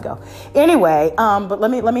that's how I go. Anyway, but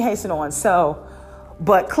let me hasten on.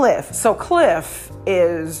 But Cliff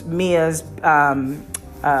is Mia's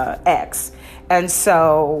ex, and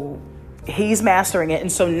so he's mastering it,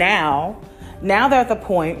 and so now they're at the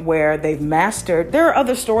point where they've mastered. There are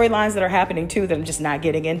other storylines that are happening too that I'm just not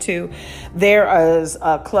getting into. There is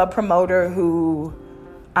a club promoter who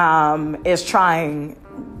is trying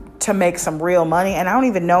to make some real money, and I don't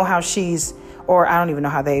even know how I don't even know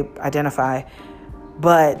how they identify,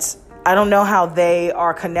 but I don't know how they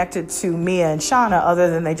are connected to Mia and Shauna other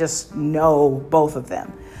than they just know both of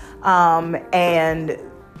them. And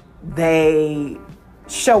they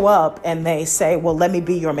show up and they say, well, let me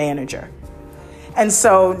be your manager. And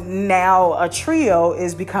so now a trio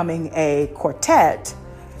is becoming a quartet,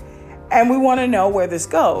 and we want to know where this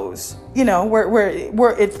goes. You know,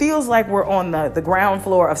 it feels like we're on the ground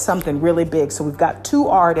floor of something really big. So we've got 2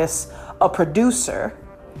 artists, a producer,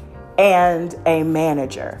 and a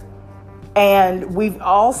manager. And we've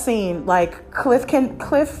all seen, like,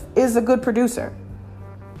 Cliff is a good producer.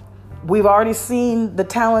 We've already seen the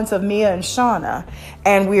talents of Mia and Shauna,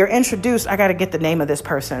 and we are introduced. I got to get the name of this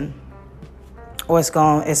person, or it's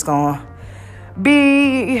going to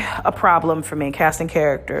be a problem for me casting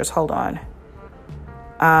characters. Hold on.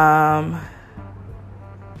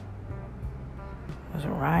 Was it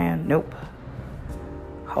Ryan? Nope.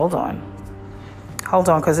 Hold on,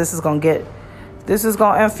 because this is going to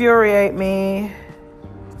infuriate me.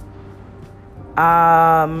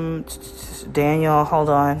 Daniel, hold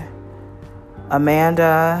on.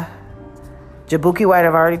 Amanda. Jabuki White,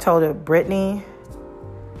 I've already told it. Brittany.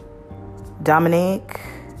 Dominique.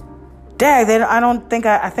 Dag,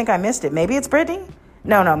 I think I missed it. Maybe it's Brittany?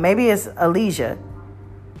 No, maybe it's Alicia.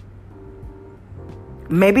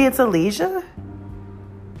 Maybe it's Alicia?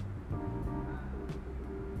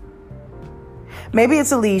 Maybe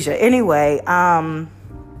it's Alicia. Anyway, or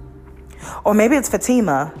maybe it's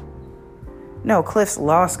Fatima. No, Cliff's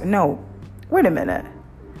lost. No, wait a minute.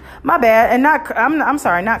 My bad. And I'm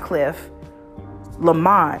sorry, not Cliff.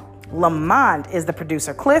 Lamont. Lamont is the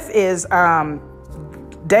producer. Cliff is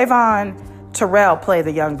Davon Terrell played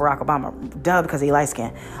the young Barack Obama, duh, because he light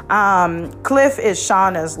skinned. Cliff is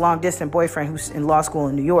Shauna's long distance boyfriend who's in law school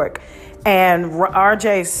in New York, and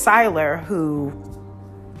R.J. Seiler, who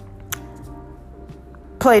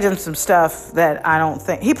played in some stuff that I don't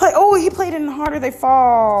think he played. Oh, he played in Harder They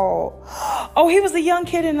Fall. Oh, he was the young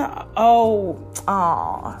kid in.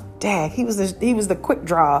 Dag, he was the quick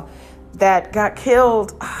draw that got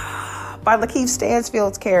killed by Lakeith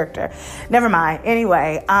Stansfield's character. Never mind.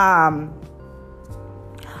 Anyway, all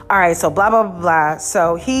right. So blah blah blah blah.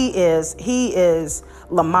 So he is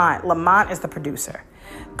Lamont. Lamont is the producer.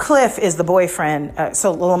 Cliff is the boyfriend.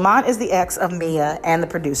 So Lamont is the ex of Mia and the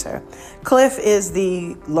producer. Cliff is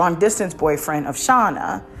the long distance boyfriend of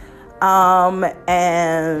Shauna.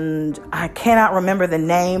 And I cannot remember the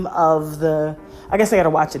name of the, I guess I got to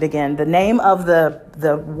watch it again. The name of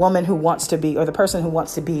the woman who wants to be, or the person who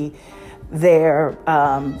wants to be their,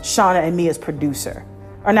 Shauna and Mia's producer,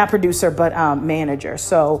 or not producer, but, manager.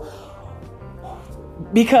 So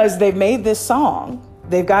because they've made this song,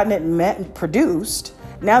 they've gotten it produced.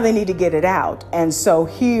 Now they need to get it out. And so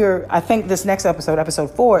here, I think this next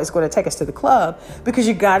episode 4, is going to take us to the club, because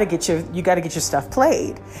you got to get your stuff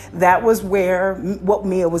played. That was what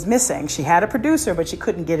Mia was missing. She had a producer, but she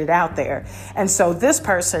couldn't get it out there. And so this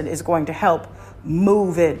person is going to help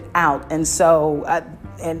move it out. And so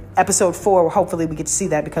in episode 4, hopefully we get to see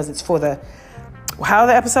that, because it's for how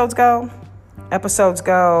the episodes go? Episode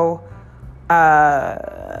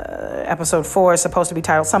 4 is supposed to be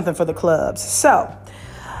titled something for the clubs. So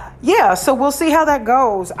yeah, so we'll see how that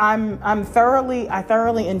goes. I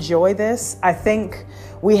thoroughly enjoy this. I think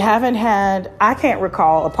we haven't had, I can't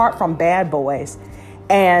recall, apart from Bad Boys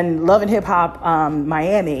and Love and Hip Hop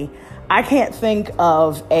Miami, I can't think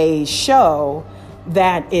of a show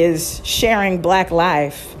that is sharing Black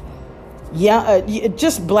life,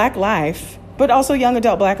 just Black life, but also young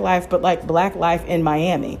adult Black life, but like Black life in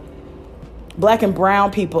Miami. Black and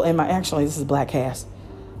brown people actually this is Black cast,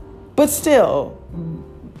 but still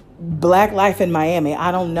Black life in Miami.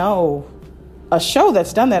 I don't know a show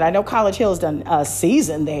that's done that. I know College Hill has done a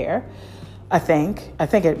season there. I think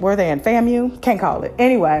were they in FAMU? Can't call it.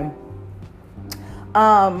 Anyway.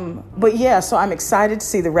 But yeah, so I'm excited to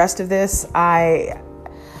see the rest of this. I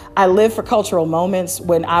I live for cultural moments.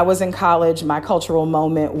 When I was in college, my cultural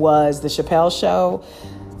moment was the Chappelle Show,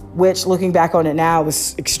 which, looking back on it now,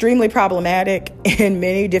 was extremely problematic in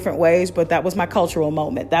many different ways, but that was my cultural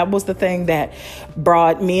moment. That was the thing that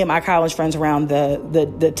brought me and my college friends around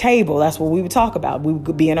the table. That's what we would talk about. We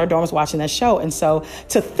would be in our dorms watching that show. And so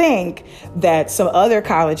to think that some other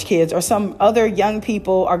college kids or some other young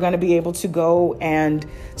people are going to be able to go and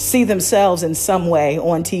see themselves in some way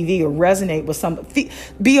on TV or resonate with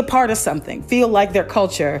be a part of something, feel like their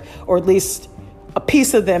culture, or at least a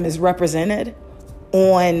piece of them, is represented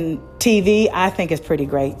on TV, I think is pretty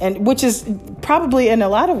great. And which is probably in a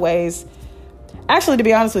lot of ways, actually, to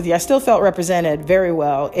be honest with you, I still felt represented very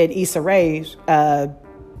well in Issa Rae's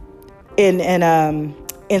in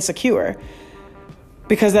Insecure,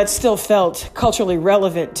 because that still felt culturally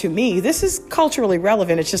relevant to me. This is culturally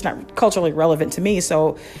relevant. It's just not culturally relevant to me.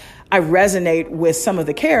 So I resonate with some of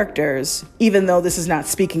the characters, even though this is not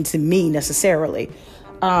speaking to me necessarily.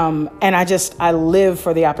 And I live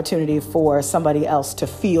for the opportunity for somebody else to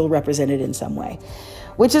feel represented in some way,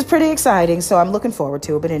 which is pretty exciting. So I'm looking forward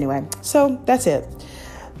to it. But anyway, so that's it.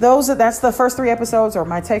 That's the first 3 episodes, or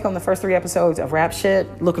my take on the first 3 episodes of Rap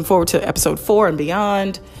Shit. Looking forward to episode 4 and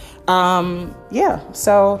beyond.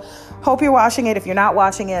 So hope you're watching it. If you're not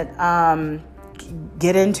watching it,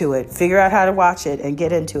 get into it. Figure out how to watch it and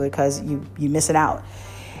get into it, because you're missing out.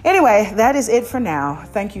 Anyway, that is it for now.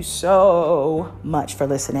 Thank you so much for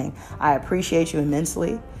listening. I appreciate you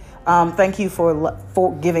immensely. Thank you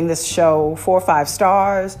for giving this show 4 or 5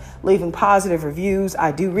 stars, leaving positive reviews.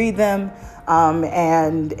 I do read them.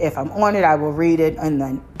 And if I'm on it, I will read it in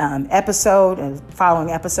the following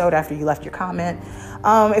episode after you left your comment.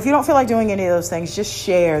 If you don't feel like doing any of those things, just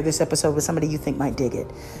share this episode with somebody you think might dig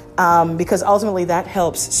it. Because ultimately that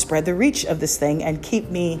helps spread the reach of this thing and keeps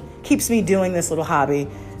me doing this little hobby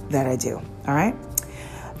that I do. All right.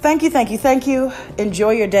 Thank you.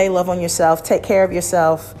 Enjoy your day. Love on yourself. Take care of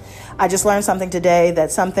yourself. I just learned something today,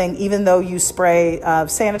 even though you spray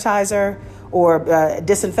sanitizer or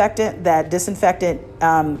disinfectant, that disinfectant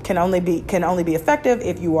can only be effective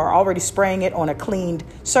if you are already spraying it on a cleaned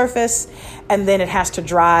surface, and then it has to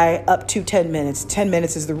dry up to 10 minutes. 10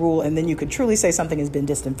 minutes is the rule, and then you can truly say something has been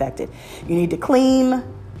disinfected. You need to clean,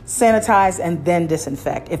 sanitize, and then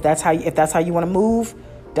disinfect. If that's how you want to move,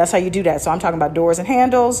 that's how you do that. So I'm talking about doors and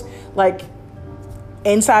handles, like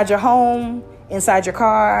inside your home, inside your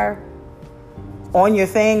car, on your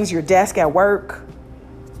things, your desk at work.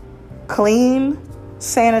 Clean,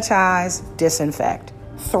 sanitize, disinfect.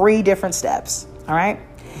 3 different steps. All right.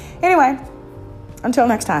 Anyway, until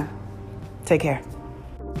next time, take care.